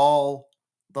Mecha Ball,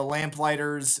 The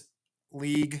Lamplighters,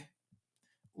 League,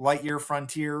 Lightyear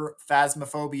Frontier,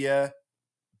 Phasmophobia,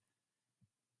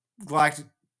 Galactic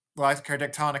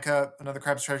Tectonica, Another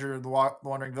Crab's Treasure, The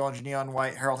Wandering Village, Neon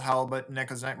White, Harold Halibut,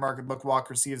 Echo's Night Market,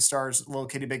 Bookwalker, Sea of Stars, Little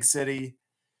Kitty Big City,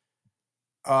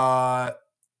 Despelete,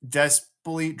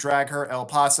 Drag Her, El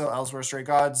Paso, Elsewhere, Stray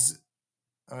Gods.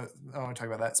 I want to talk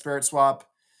about that. Spirit Swap,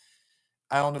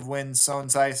 Island of Wind,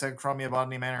 Sones Ice, Chromia,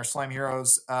 Botany Manor, Slime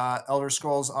Heroes, Elder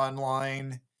Scrolls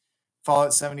Online,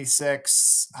 Fallout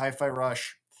 76, Hi-Fi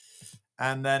Rush.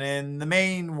 And then in the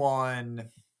main one,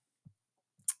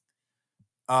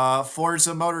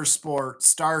 Forza Motorsport,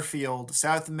 Starfield,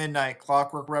 South of Midnight,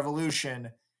 Clockwork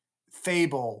Revolution,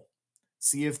 Fable,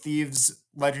 Sea of Thieves,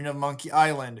 Legend of Monkey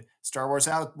Island, Star Wars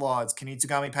Outlaws,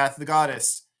 Kinitsugami Path of the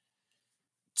Goddess,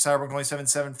 Cyberpunk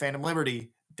 2077, Phantom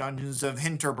Liberty, Dungeons of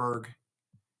Hinterberg.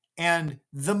 And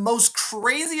the most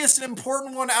craziest and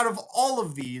important one out of all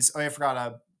of these, I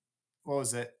forgot, what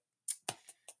was it?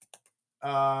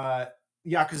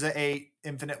 Yakuza 8,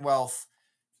 Infinite Wealth.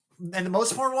 And the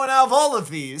most important one out of all of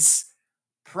these,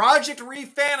 Project Re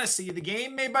Fantasy, the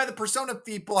game made by the Persona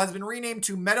people, has been renamed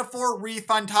to Metaphor Re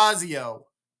Fantasio.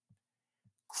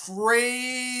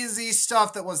 Crazy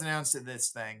stuff that was announced at this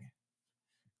thing.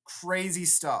 Crazy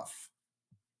stuff.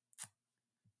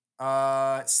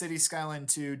 City Skyline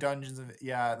 2, Dungeons of...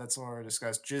 Yeah, that's what we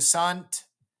discussed. Jusant.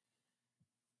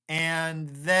 And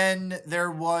then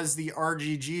there was the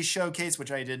RGG showcase,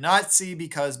 which I did not see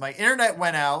because my internet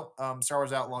went out. Star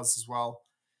Wars Outlaws as well.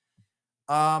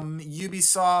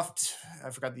 Ubisoft. I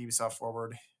forgot the Ubisoft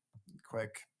forward.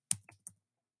 Quick.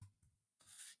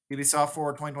 Ubisoft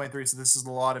Forward 2023. So this is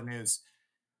a lot of news.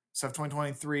 Stuff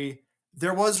 2023.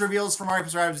 There was reveals from Mario +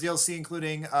 Rabbids DLC,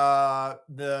 including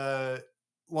the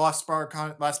Last Spark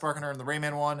Hunter and the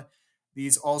Rayman one.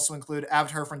 These also include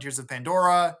Avatar: Frontiers of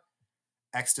Pandora,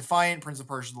 X Defiant, Prince of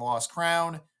Persia: The Lost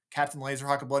Crown, Captain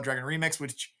Laserhawk: A Blood Dragon Remix,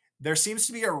 which there seems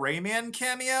to be a Rayman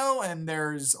cameo, and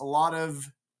there's a lot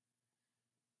of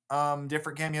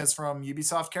different cameos from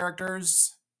Ubisoft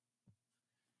characters.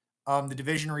 The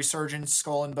Division Resurgence,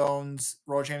 Skull and Bones,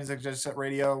 Royal Champions, Jet Set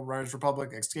Radio, Riders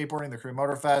Republic, X Skateboarding, the Korean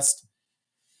Motor Fest,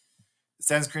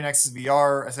 Assassin's Creed Nexus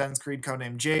VR, Assassin's Creed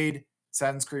Codename Jade,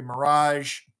 Assassin's Creed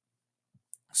Mirage,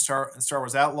 Star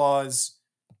Wars Outlaws.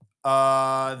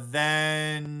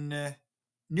 Then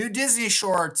new Disney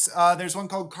shorts. There's one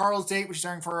called Carl's Date, which is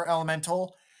airing for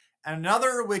Elemental, and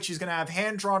another which is going to have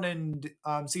hand-drawn and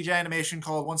CGI animation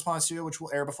called Once Upon a Studio, which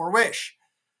will air before Wish.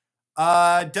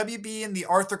 WB and the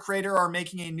Arthur creator are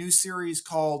making a new series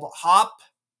called Hop.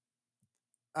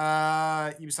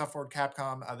 Ubisoft Forward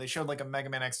Capcom. They showed like a Mega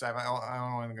Man X dive. I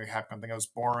don't know anything about Capcom. I think it was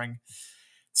boring.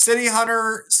 City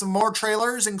Hunter, some more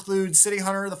trailers include City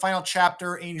Hunter, the final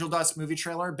chapter, Angel Dust movie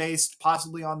trailer, based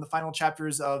possibly on the final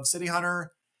chapters of City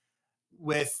Hunter,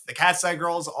 with the Cat's Eye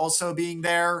Girls also being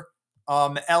there.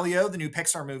 Elio, the new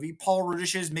Pixar movie. Paul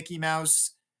Rudish's Mickey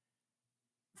Mouse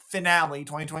finale,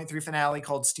 2023 finale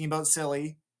called Steamboat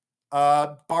Silly.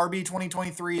 Barbie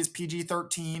 2023 is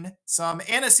PG-13. Some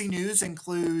Annecy news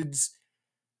includes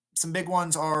some big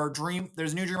ones are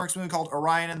there's a new DreamWorks movie called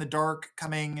Orion in the Dark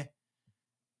coming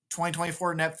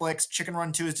 2024 Netflix. Chicken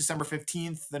Run 2 is December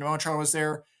 15th. The Nimona trailer was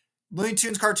there. Looney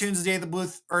Tunes cartoons, The Day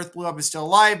the Earth Blew Up is still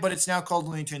alive, but it's now called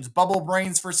Looney Tunes Bubble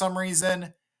Brains for some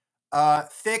reason.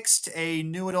 Fixed, a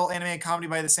new adult animated comedy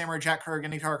by the Samurai Jack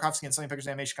Kurgan, Tarkovsky, and Sony Pictures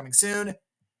Animation coming soon.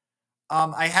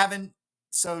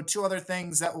 So two other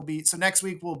things that will be, so next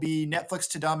week will be Netflix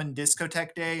TUDUM and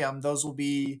Diskotek Day. Those will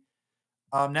be,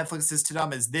 Netflix's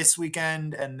TUDUM is this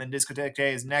weekend, and then Diskotek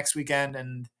Day is next weekend,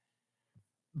 and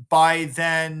by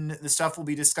then the stuff we'll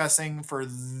be discussing for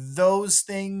those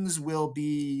things will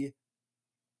be,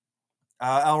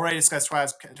 I already discussed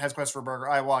Taz Quest for a Burger.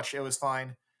 I watched it, was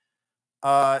fine.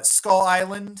 Skull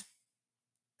Island,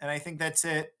 and I think that's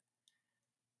it.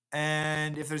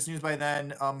 And if there's news by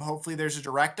then, hopefully there's a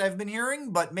direct I've been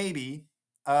hearing, but maybe.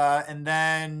 And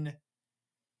then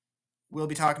we'll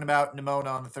be talking about Nimona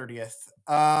on the 30th.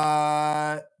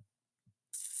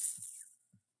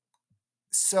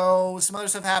 So some other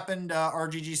stuff happened.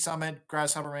 RGG Summit,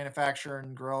 Grasshopper Manufacturer,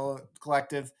 and Guerrilla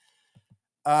Collective.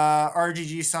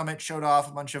 RGG Summit showed off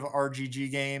a bunch of RGG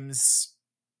games,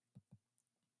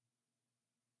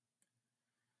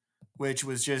 which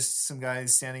was just some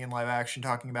guys standing in live action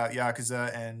talking about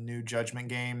Yakuza and new Judgment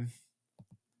game.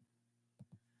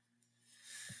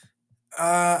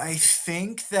 I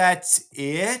think that's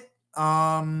it.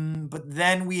 But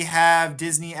then we have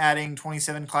Disney adding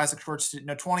 27 classic shorts.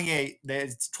 28.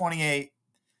 It's 28.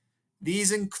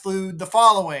 These include the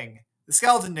following: The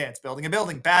Skeleton Dance, Building a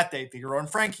Building, Bat Day, Figaro and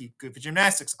Frankie, Goofy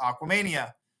Gymnastics,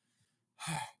 Aquamania,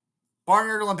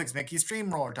 Barnyard Olympics, Mickey's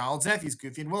Dream Roller, Donald's Nephews,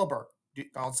 Goofy and Wilbur,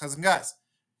 Donald's Cousin Gus,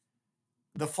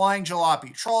 The Flying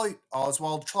Jalopy,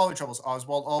 Oswald Trolley Troubles,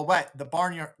 Oswald All Wet, The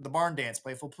Barn Dance,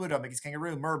 Playful Pluto, Mickey's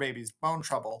Kangaroo, Merbabies, Bone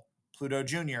Trouble, Pluto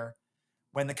Jr.,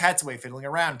 When the Cat's Away, Fiddling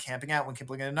Around, Camping Out, When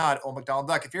Kipling in a Nod, Old MacDonald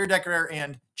Duck, If You're a Decorator,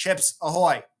 and Chips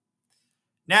Ahoy.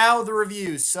 Now the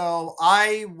reviews. So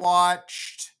I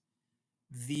watched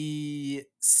the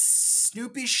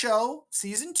Snoopy show,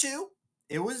 season 2.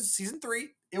 It was season 3.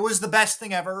 It was the best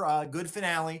thing ever. Good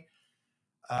finale.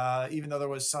 Even though there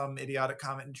was some idiotic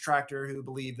comment and detractor who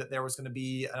believed that there was going to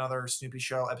be another Snoopy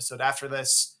show episode after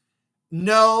this.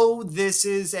 No, this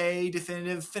is a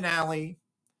definitive finale.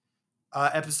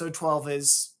 Episode 12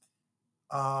 is.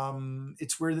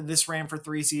 It's weird that this ran for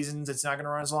 3 seasons. It's not going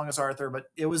to run as long as Arthur, but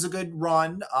it was a good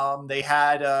run. They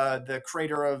had the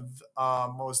creator of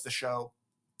what was the show?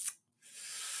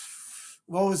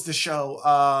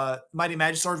 Mighty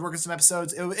Magisaur's working some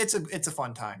episodes. It's a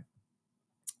fun time.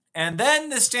 And then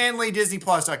the Stanley Disney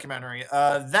Plus documentary.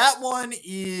 That one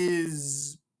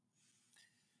is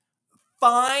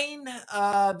fine.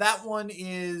 That one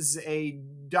is a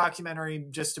documentary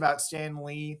just about Stan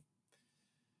Lee.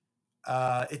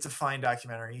 It's a fine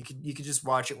documentary. You could just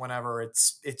watch it whenever.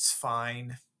 It's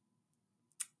fine.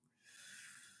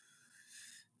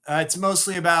 It's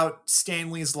mostly about Stan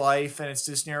Lee's life, and it's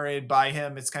just narrated by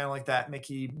him. It's kind of like that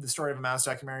The Story of a Mouse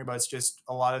documentary, but it's just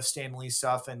a lot of Stan Lee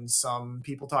stuff and some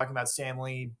people talking about Stan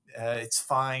Lee. It's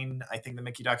fine. I think the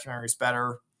Mickey documentary is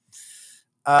better.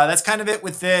 That's kind of it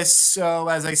with this. So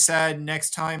as I said,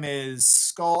 next time is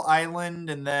Skull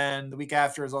Island, and then the week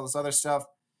after is all this other stuff.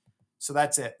 So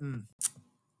that's it.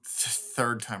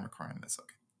 Third time recording this.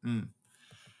 Okay.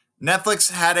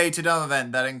 Netflix had a TUDUM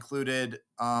event that included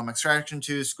Extraction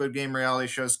 2, Squid Game reality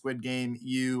show, Squid Game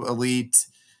U, Elite,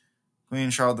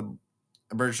 Queen Charlotte,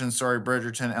 the Bridgerton story,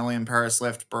 Bridgerton, Ellie in Paris,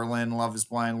 Lift, Berlin, Love is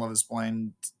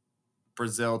Blind,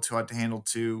 Brazil, Too Hot to Handle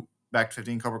 2, Back to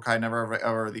 15, Cobra Kai, Never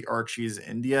Ever, the Archie's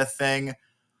India thing.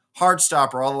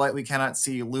 Heartstopper, All the Light We Cannot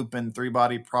See, Lupin, Three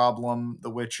Body Problem, The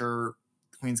Witcher,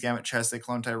 Queen's Gambit Chess, They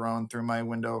Clone Tyrone, Through My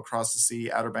Window, Across the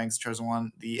Sea, Outer Banks, Chosen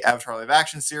One, the Avatar live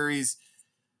action series,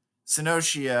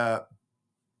 Sinoshia,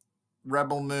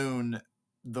 Rebel Moon,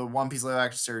 the One Piece live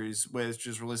action series, which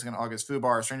is releasing in August,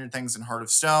 Fubar, Stranger Things, and Heart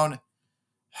of Stone.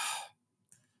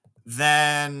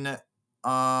 Then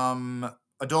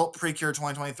Adult Precure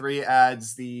 2023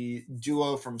 adds the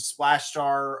duo from Splash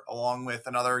Star along with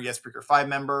another Yes Precure 5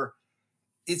 member.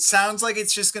 It sounds like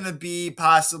it's just going to be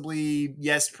possibly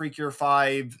Yes Precure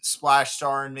 5, Splash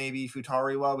Star, and maybe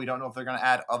Futariwa. We don't know if they're going to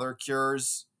add other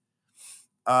cures.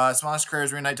 Smash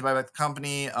Careers Reunite to buy back the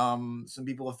company. Some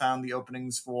people have found the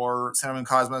openings for Sailor Moon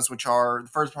Cosmos, which are, the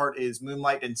first part is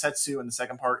Moonlight and Setsu, and the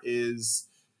second part is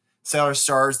Sailor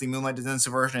Stars. The Moonlight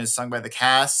Densetsu version is sung by the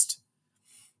cast.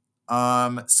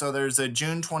 So there's a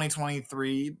June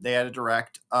 2023, they had a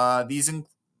direct. The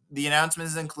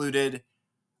announcements included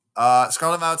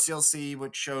Scarlet Violet CLC,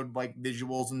 which showed like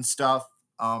visuals and stuff.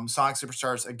 Sonic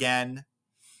Superstars again.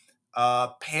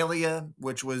 Palia,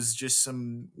 which was just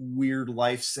some weird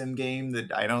life sim game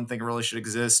that I don't think really should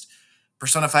exist.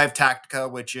 Persona 5 Tactica,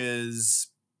 which is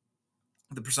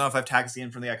the Persona 5 Tactics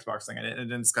game from the Xbox thing. I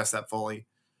didn't discuss that fully.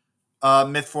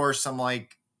 Myth Force, some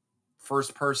like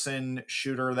first person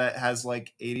shooter that has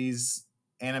like 80s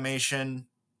animation.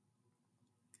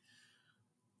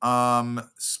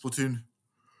 Splatoon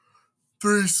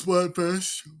 3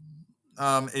 Splatfest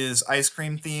is ice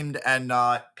cream themed and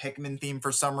not Pikmin themed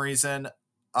for some reason.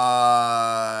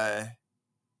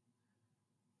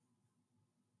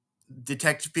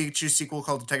 Detective Pikachu sequel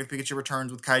called Detective Pikachu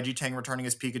Returns with Kaiji Tang returning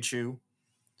as Pikachu.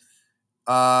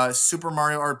 Super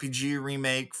Mario RPG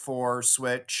remake for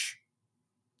Switch.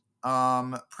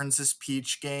 Princess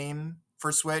Peach game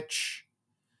for Switch.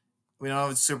 We don't know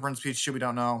if it's Super Princess Peach 2. We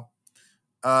don't know.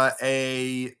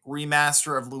 A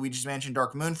remaster of Luigi's Mansion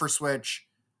Dark Moon for Switch.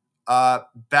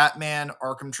 Batman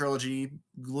Arkham Trilogy,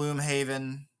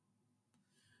 Gloomhaven,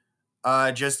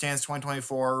 Just Dance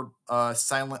 2024,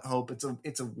 Silent Hope.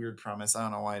 It's a weird premise. I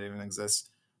don't know why it even exists.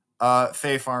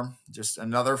 Fae Farm, just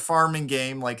another farming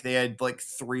game. Like they had like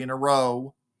 3 in a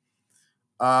row.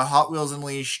 Hot Wheels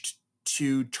Unleashed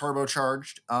 2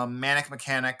 Turbocharged, Manic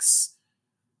Mechanics,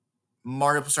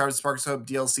 Mario plus Rabbids Sparks Hope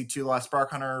DLC 2 Last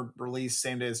Spark Hunter released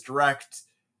same day as Direct.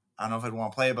 I don't know if I'd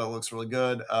want to play it, but it looks really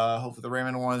good. Hopefully the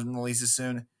Rayman one releases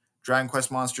soon. Dragon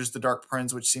Quest Monsters The Dark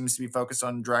Prince, which seems to be focused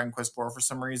on Dragon Quest 4 for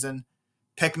some reason.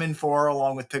 Pikmin 4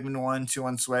 along with Pikmin 1, 2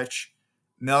 on Switch.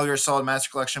 Metal Gear Solid Master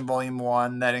Collection Volume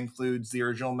 1, that includes the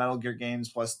original Metal Gear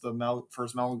games plus the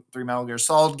first 3 Metal Gear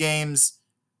Solid games.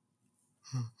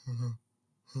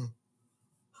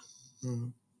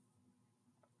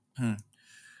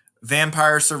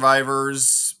 Vampire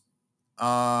Survivors,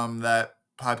 that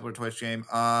popular Twitch game.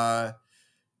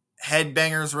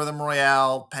 Headbangers Rhythm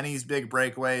Royale, Penny's Big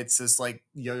Breakaway. It's this like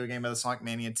yo-yo game by the Sonic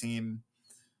Mania team.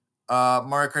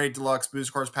 Mario Kart 8 Deluxe,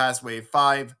 Boost Course Pass Wave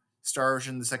 5, Star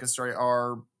Ocean, the second story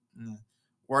are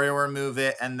WarioWare Move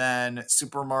It, and then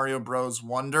Super Mario Bros.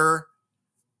 Wonder.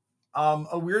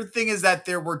 A weird thing is that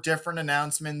there were different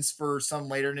announcements for some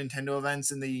later Nintendo events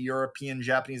in the European,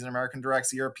 Japanese, and American Directs.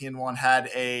 The European one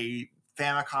had a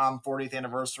Famicom 40th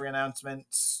anniversary announcement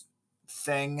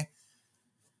thing.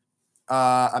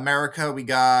 America, we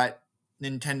got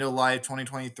Nintendo Live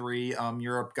 2023.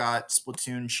 Europe got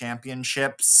Splatoon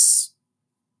Championships.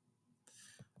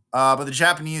 But the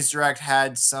Japanese Direct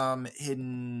had some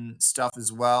hidden stuff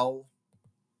as well.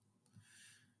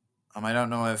 I don't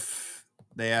know if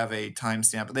they have a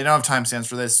timestamp, but they don't have timestamps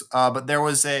for this. But there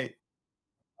was a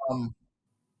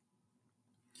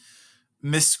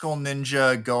Mystical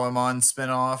Ninja Goemon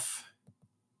spinoff.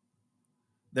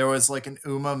 There was like an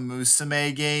Uma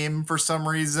Musume game for some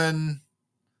reason.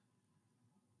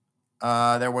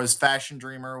 There was Fashion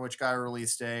Dreamer, which got a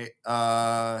release date.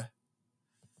 I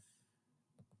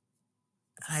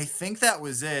think that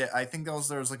was it. I think there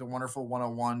was like a Wonderful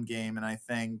 101 game, and I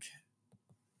think...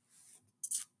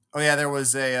 Oh, yeah, there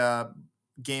was a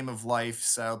Game of Life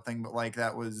style thing, but like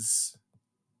that was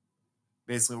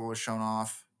basically what was shown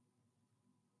off.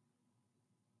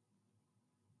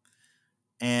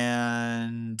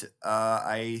 And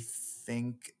I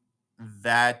think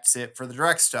that's it for the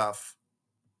Direct stuff.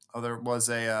 Oh, there was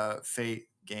a Fate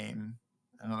game,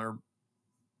 another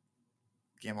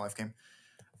Game of Life game.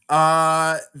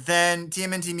 Then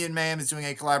TMNT Mutant Mayhem is doing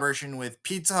a collaboration with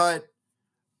Pizza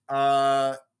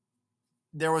Hut.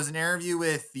 There was an interview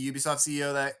with the Ubisoft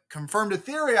CEO that confirmed a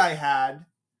theory I had,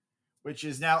 which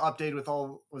is now updated with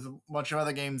a bunch of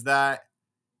other games, that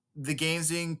the games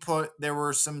being put, there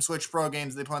were some Switch Pro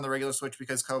games they put on the regular Switch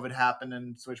because COVID happened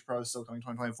and Switch Pro is still coming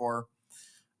 2024.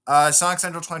 Sonic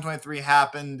Central 2023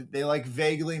 happened. They like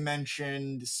vaguely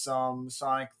mentioned some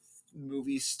Sonic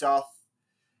movie stuff.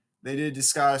 They did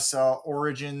discuss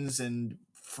Origins and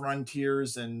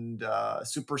Frontiers and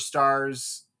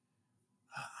Superstars.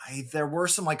 There were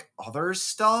some like other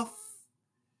stuff.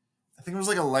 I think it was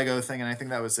like a Lego thing, and I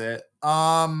think that was it.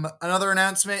 Another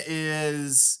announcement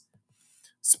is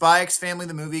Spy X Family,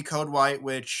 the movie Code White,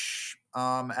 which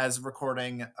as of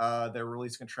recording, they're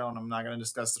releasing a trailer, and I'm not going to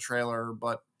discuss the trailer,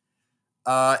 but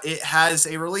it has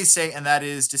a release date, and that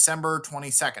is December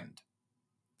 22nd.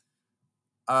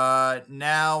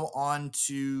 Now on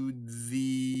to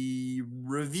the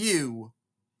review.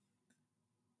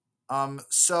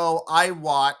 So I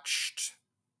watched.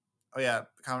 Oh yeah,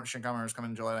 Shin Kamen is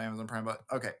coming in July to Amazon Prime, but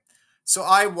okay. So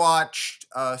I watched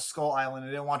Skull Island. I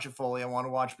didn't watch it fully. I want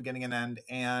to watch beginning and end,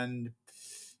 and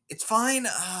it's fine.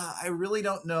 I really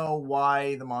don't know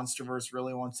why the MonsterVerse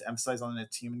really wants to emphasize on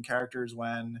its human characters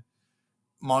when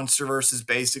MonsterVerse is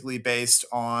basically based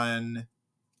on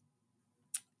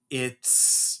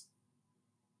its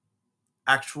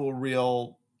actual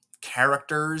real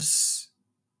characters,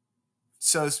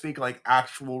 so to speak, like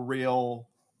actual real,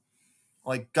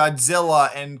 like Godzilla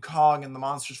and Kong and the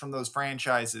monsters from those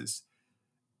franchises.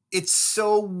 It's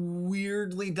so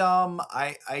weirdly dumb.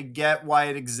 I get why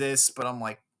it exists, but I'm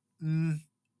like,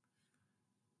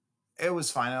 it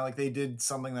was fine. Like they did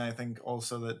something that I think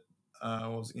also that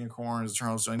was Unicorns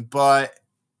Eternals doing, but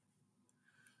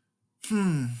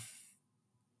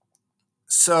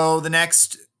so the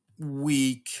next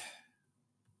week,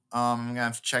 I'm gonna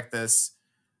have to check this.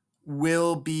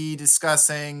 We'll be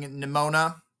discussing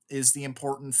Nimona is the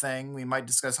important thing. We might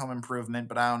discuss Home Improvement,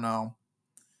 but I don't know.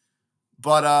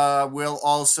 But we'll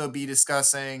also be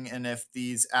discussing, and if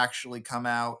these actually come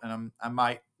out, and I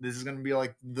might, this is going to be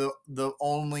like the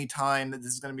only time that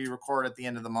this is going to be recorded at the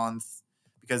end of the month,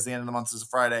 because the end of the month is a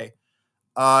Friday.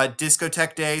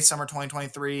 Diskotek Day, Summer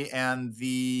 2023, and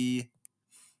the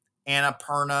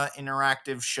Annapurna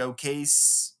Interactive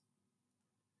Showcase.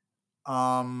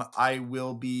 I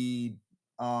will be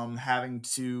having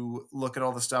to look at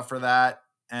all the stuff for that.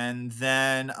 And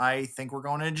then I think we're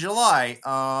going to July.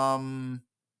 I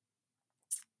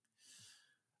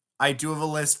do have a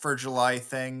list for July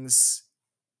things,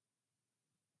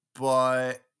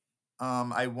 but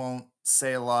I won't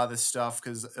say a lot of this stuff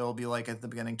because it'll be like at the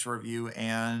beginning to review,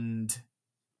 and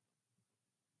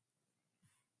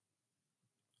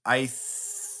I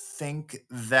think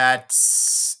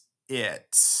that's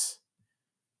it.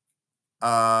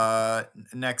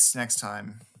 Next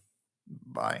time.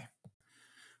 Bye.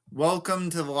 Welcome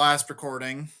to the last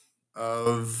recording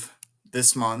of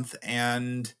this month,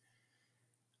 and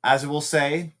as I will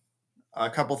say, a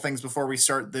couple things before we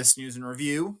start this news and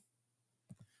review.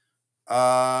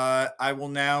 I will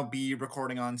now be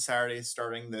recording on Saturdays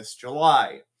starting this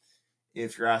July.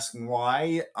 If you're asking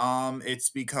why, it's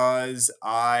because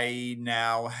I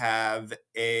now have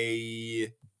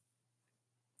a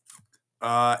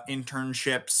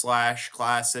internship /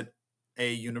 class at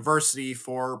a university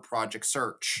for Project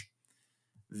Search.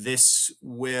 This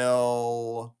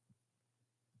will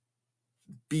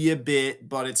be a bit,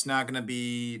 but it's not going to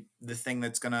be the thing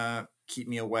that's going to keep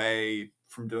me away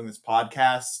from doing this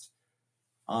podcast.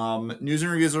 News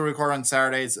and reviews will record on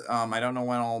Saturdays. I don't know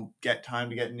when I'll get time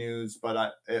to get news,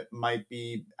 but it might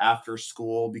be after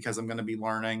school because I'm going to be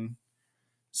learning.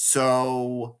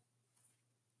 So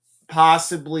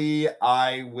possibly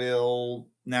I will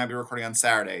now be recording on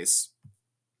Saturdays.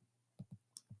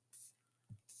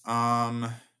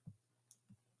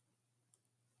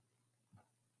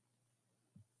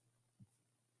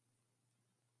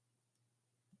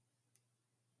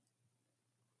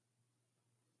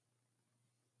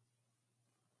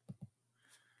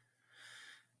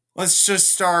 Let's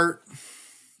just start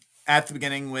at the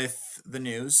beginning with the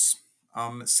news.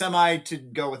 Semi to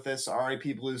go with this,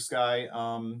 R.I.P. Blue Sky.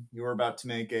 You were about to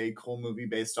make a cool movie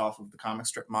based off of the comic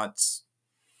strip Mutts.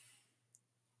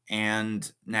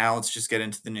 And now let's just get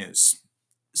into the news.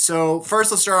 So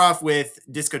first, let's start off with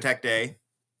Diskotek Day,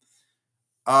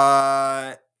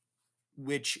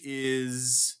 which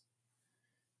is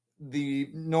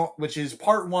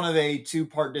part one of a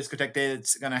 2-part Diskotek Day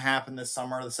that's going to happen this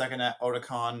summer. The second at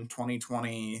Otakon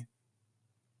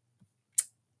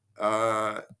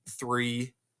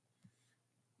 2023.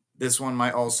 This one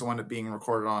might also end up being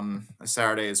recorded on a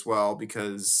Saturday as well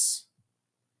because,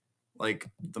 like,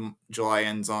 the July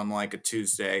ends on like a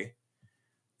Tuesday.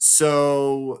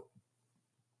 So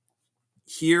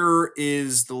here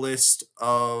is the list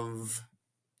of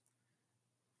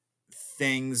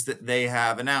things that they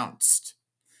have announced.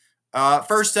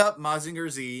 First up, Mazinger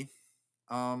Z.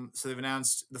 So they've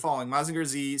announced the following: Mazinger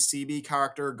Z, CB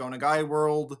character, Gonagai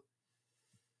World,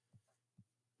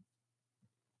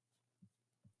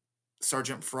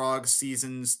 Sergeant Frog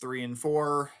seasons 3 and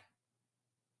 4,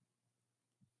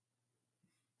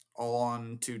 all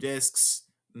on 2 discs.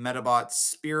 Metabot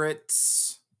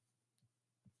Spirits,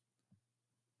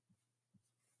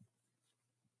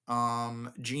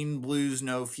 Gene Blues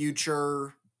No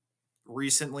Future,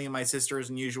 recently My Sister's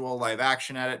Unusual live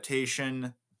action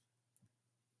adaptation,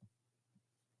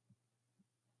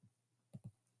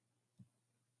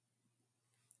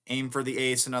 Aim for the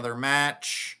Ace, another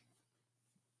match,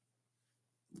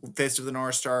 Fist of the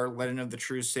North Star, Legend of the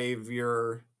True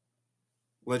Savior,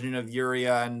 Legend of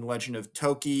Yuria, and Legend of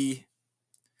Toki,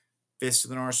 Fist of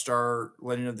the North Star,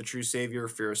 Legend of the True Savior,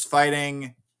 Fierce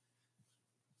Fighting,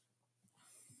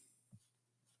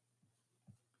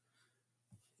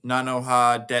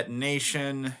 Nanoha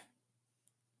Detonation,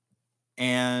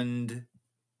 and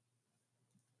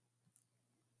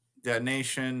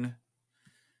Detonation,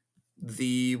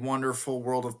 The Wonderful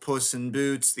World of Puss in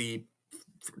Boots, the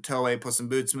Toei Puss in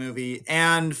Boots movie,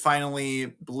 and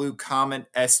finally Blue Comet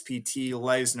SPT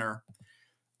Leisner.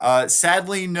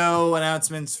 Sadly, no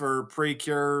announcements for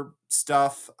Precure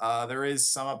stuff. There is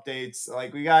some updates.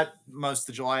 Like, we got most of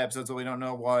the July episodes, but we don't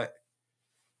know what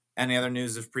any other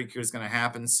news of Precure is going to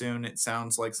happen soon. It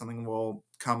sounds like something will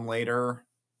come later,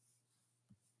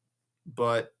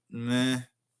 but meh.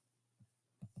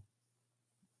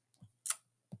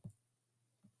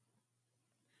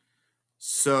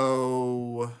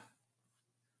 So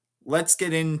let's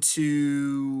get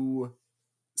into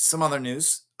some other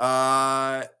news.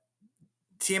 TMNT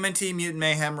Mutant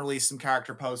Mayhem released some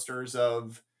character posters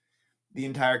of the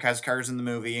entire cast of characters in the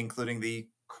movie, including the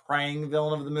Krang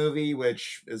villain of the movie,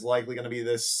 which is likely going to be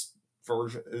this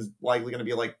version, is likely going to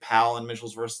be like Pal and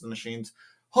Mitchell's versus the Machines.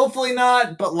 Hopefully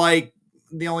not, but like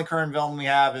the only current villain we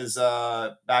have is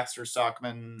Baxter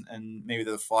Stockman and maybe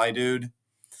the Fly Dude.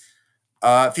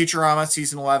 Futurama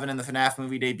season 11 and the FNAF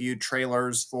movie debuted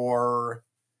trailers for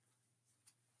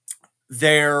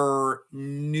their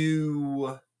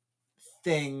new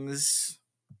things.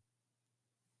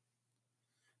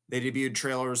 They debuted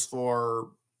trailers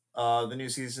for the new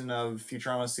season of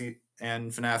Futurama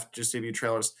and FNAF just debuted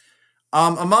trailers.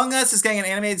 Among Us is getting an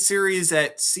animated series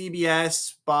at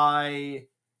CBS by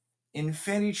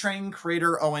Infinity Train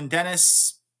creator Owen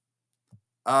Dennis.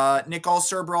 Nick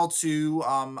All-Star Brawl 2.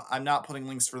 I'm not putting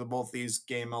links for both these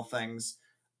Game Mill things.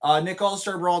 Nick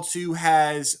All-Star Brawl 2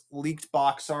 has leaked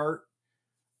box art.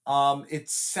 It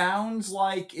sounds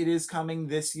like it is coming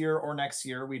this year or next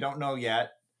year. We don't know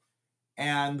yet.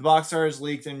 And the box art is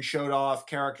leaked and showed off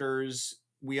characters.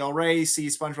 We already see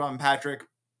SpongeBob and Patrick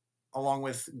along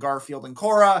with Garfield and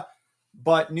Cora,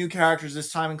 but new characters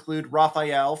this time include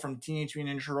Raphael from Teenage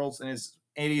Mutant Ninja Turtles in his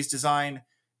 80s design,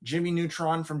 Jimmy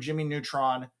Neutron from Jimmy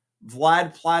Neutron,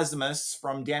 Vlad Plasmus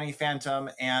from Danny Phantom,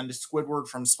 and Squidward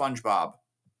from SpongeBob.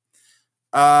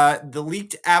 The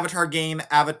leaked Avatar game,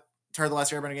 Avatar The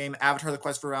Last Airbender game, Avatar The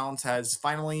Quest for Balance, has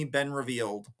finally been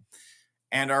revealed.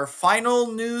 And our final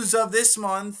news of this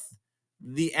month,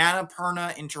 the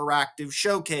Annapurna Interactive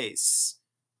Showcase.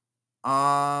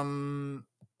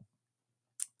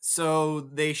 So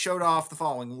they showed off the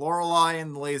following: Lorelei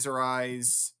and the Laser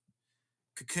Eyes,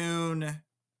 Cocoon,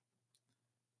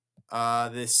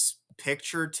 this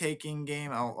picture taking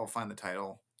game. I'll find the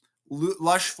title.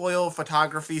 Lush Foil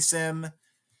Photography Sim.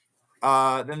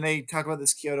 Then they talk about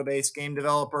this Kyoto-based game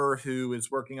developer who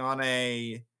is working on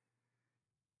a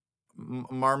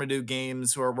Marmaduke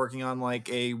Games, who are working on like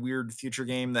a weird future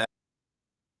game that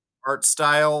art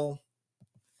style.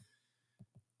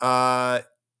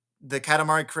 The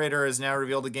Katamari creator has now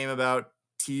revealed a game about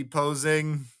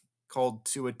T-posing called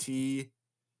To a T.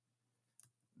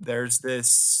 There's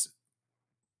this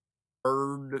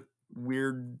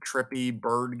weird trippy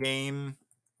bird game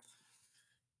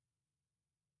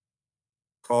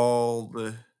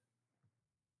called,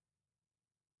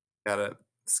 gotta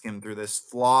skim through this,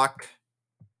 Flock.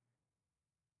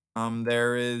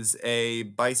 There is a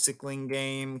bicycling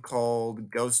game called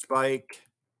Ghost Bike.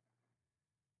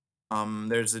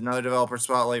 There's another developer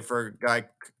spotlight for a guy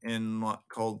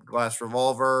called Glass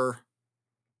Revolver.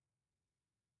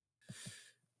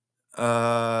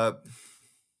 Yeah,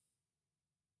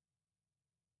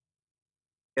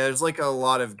 there's like a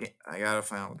lot of I gotta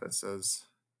find out what this is.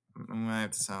 I'm gonna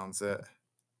have to silence it.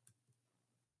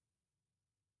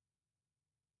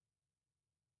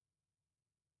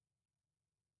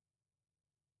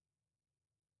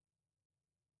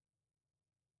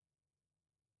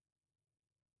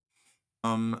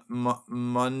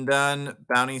 Mundan,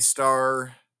 Bounty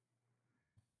Star,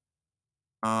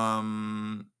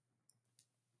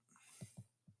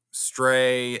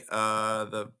 Stray,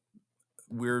 the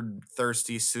weird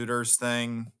thirsty suitors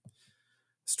thing,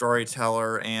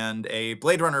 Storyteller, and a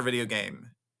Blade Runner video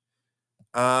game.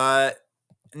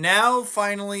 Now,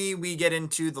 finally, we get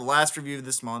into the last review of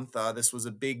this month. This was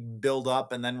a big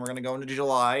build-up, and then we're going to go into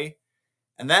July.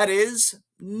 And that is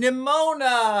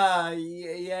Nimona!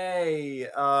 Yay!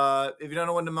 If you don't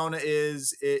know what Nimona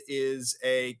is, it is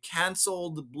a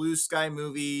canceled Blue Sky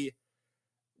movie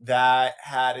that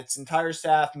had its entire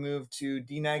staff move to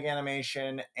DNEG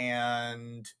Animation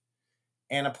and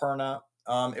Annapurna.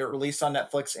 It released on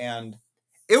Netflix, and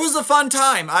it was a fun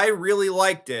time. I really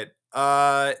liked it.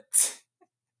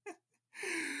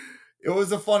 It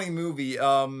was a funny movie.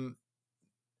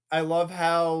 I love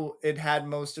how it had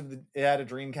it had a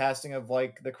dream casting of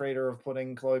like the creator of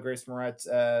putting Chloe Grace Moretz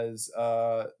as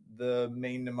the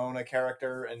main Nimona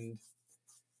character, and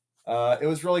it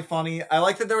was really funny. I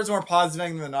like that there was more positive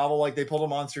ending than the novel. Like they pulled a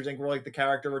Monsters Inc. where like the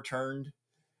character returned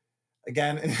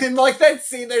again, and like that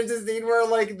scene. There's a scene where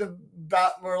like the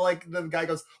guy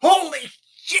goes, "Holy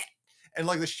shit!" and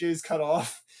like the shit is cut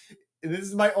off. This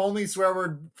is my only swear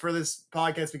word for this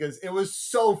podcast because it was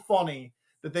so funny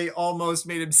that they almost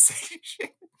made him say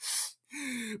shit.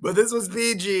 But this was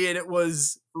PG and it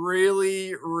was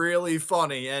really, really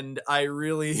funny. And I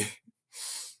really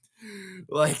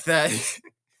like that.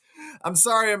 I'm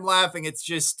sorry I'm laughing. It's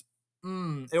just,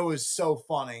 it was so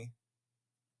funny.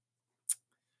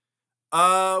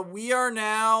 We are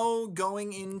now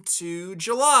going into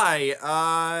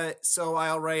July. So I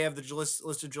already have the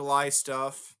list of July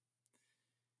stuff.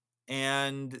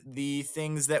 And the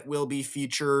things that will be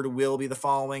featured will be the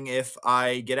following if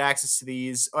I get access to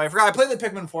these. Oh, I forgot. I played the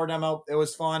Pikmin 4 demo. It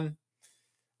was fun.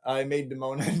 I made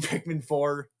Nimona in Pikmin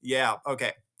 4. Yeah,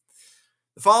 okay.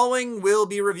 The following will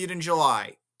be reviewed in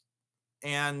July.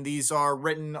 And these are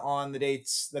written on the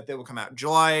dates that they will come out.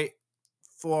 July.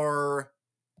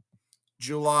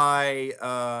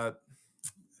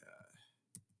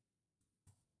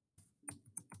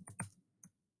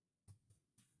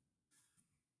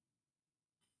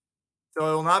 So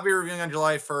I will not be reviewing on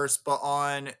July 1st, but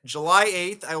on July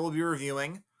 8th, I will be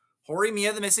reviewing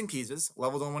Horimiya the Missing Pieces,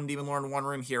 Level 1 Demon Lord One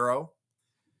Room Hero,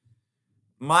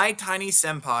 My Tiny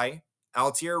Senpai,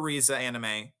 Altair Riza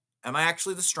anime, Am I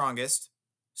Actually the Strongest,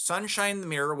 Sunshine the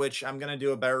Mirror, which I'm going to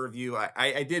do a better review.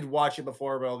 I did watch it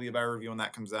before, but it'll be a better review when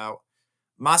that comes out.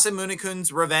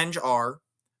 Masamune-kun's Revenge R,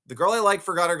 The Girl I Like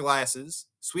Forgot Her Glasses,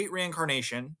 Sweet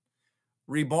Reincarnation,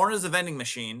 Reborn as a Vending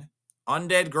Machine,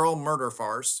 Undead Girl Murder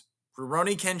Farce,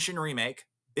 Rurouni Kenshin Remake,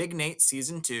 Big Nate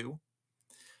Season 2,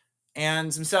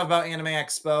 and some stuff about Anime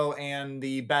Expo and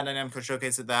the Bandai Namco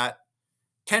showcase of that.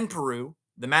 Ken Peru,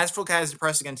 The Masterful Cat is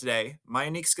depressed again today. My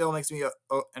unique skill makes me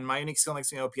OP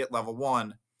at level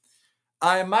 1.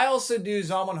 I might also do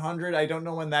Zom 100. I don't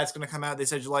know when that's going to come out. They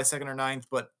said July 2nd or 9th,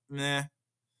 but meh.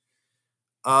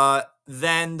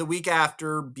 Then the week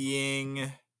after,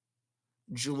 being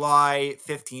July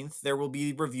 15th, there will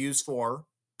be reviews for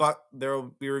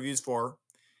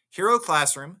Hero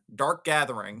Classroom, Dark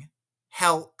Gathering,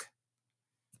 Helk,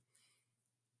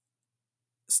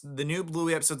 the new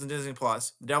Bluey episodes in Disney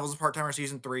Plus, The Devil's a Part-Timer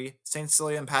Season 3, Saint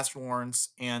Cecilia and Pastor Lawrence,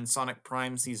 and Sonic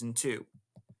Prime Season 2.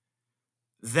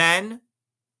 Then,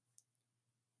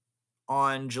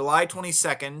 on July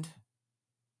 22nd,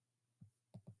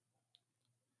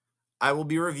 I will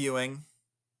be reviewing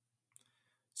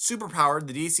Superpowered,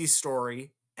 the DC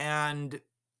story, and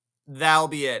that'll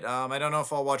be it. I don't know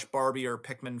if I'll watch Barbie or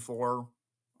Pikmin 4,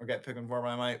 or get Pikmin 4, but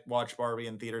I might watch Barbie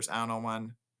in theaters. I don't know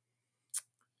when.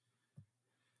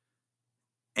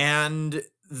 And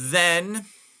then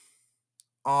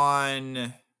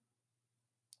on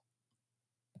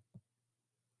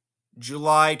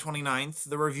July 29th,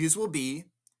 the reviews will be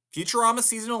Futurama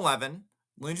Season 11,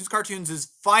 Looney Tunes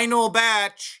Cartoons' final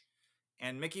batch,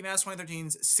 and Mickey Mouse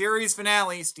 2013's series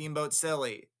finale, Steamboat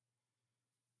Silly.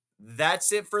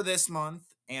 That's it for this month,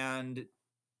 and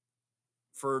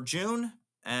for June,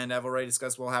 and I've already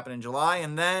discussed what will happen in July,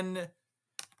 and then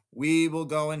we will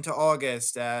go into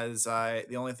August, as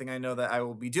the only thing I know that I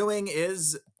will be doing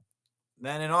is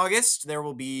then in August, there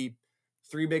will be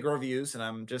 3 big reviews, and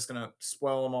I'm just going to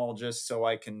spoil them all just so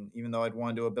I can, even though I'd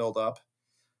want to do a build-up.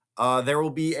 There will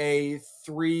be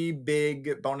 3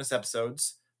 big bonus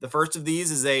episodes. The first of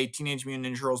these is a Teenage Mutant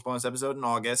Ninja Turtles bonus episode in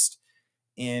August.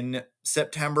 In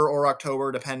September or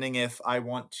October, depending if I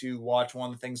want to watch one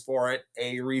of the things for it,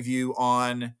 a review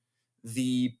on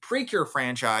the Precure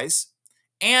franchise.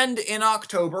 And in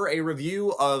October, a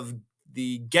review of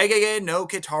the Gegege no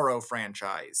Kitaro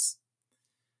franchise.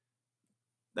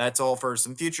 that's all for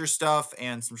some future stuff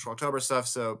and some October stuff.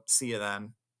 So see you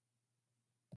then.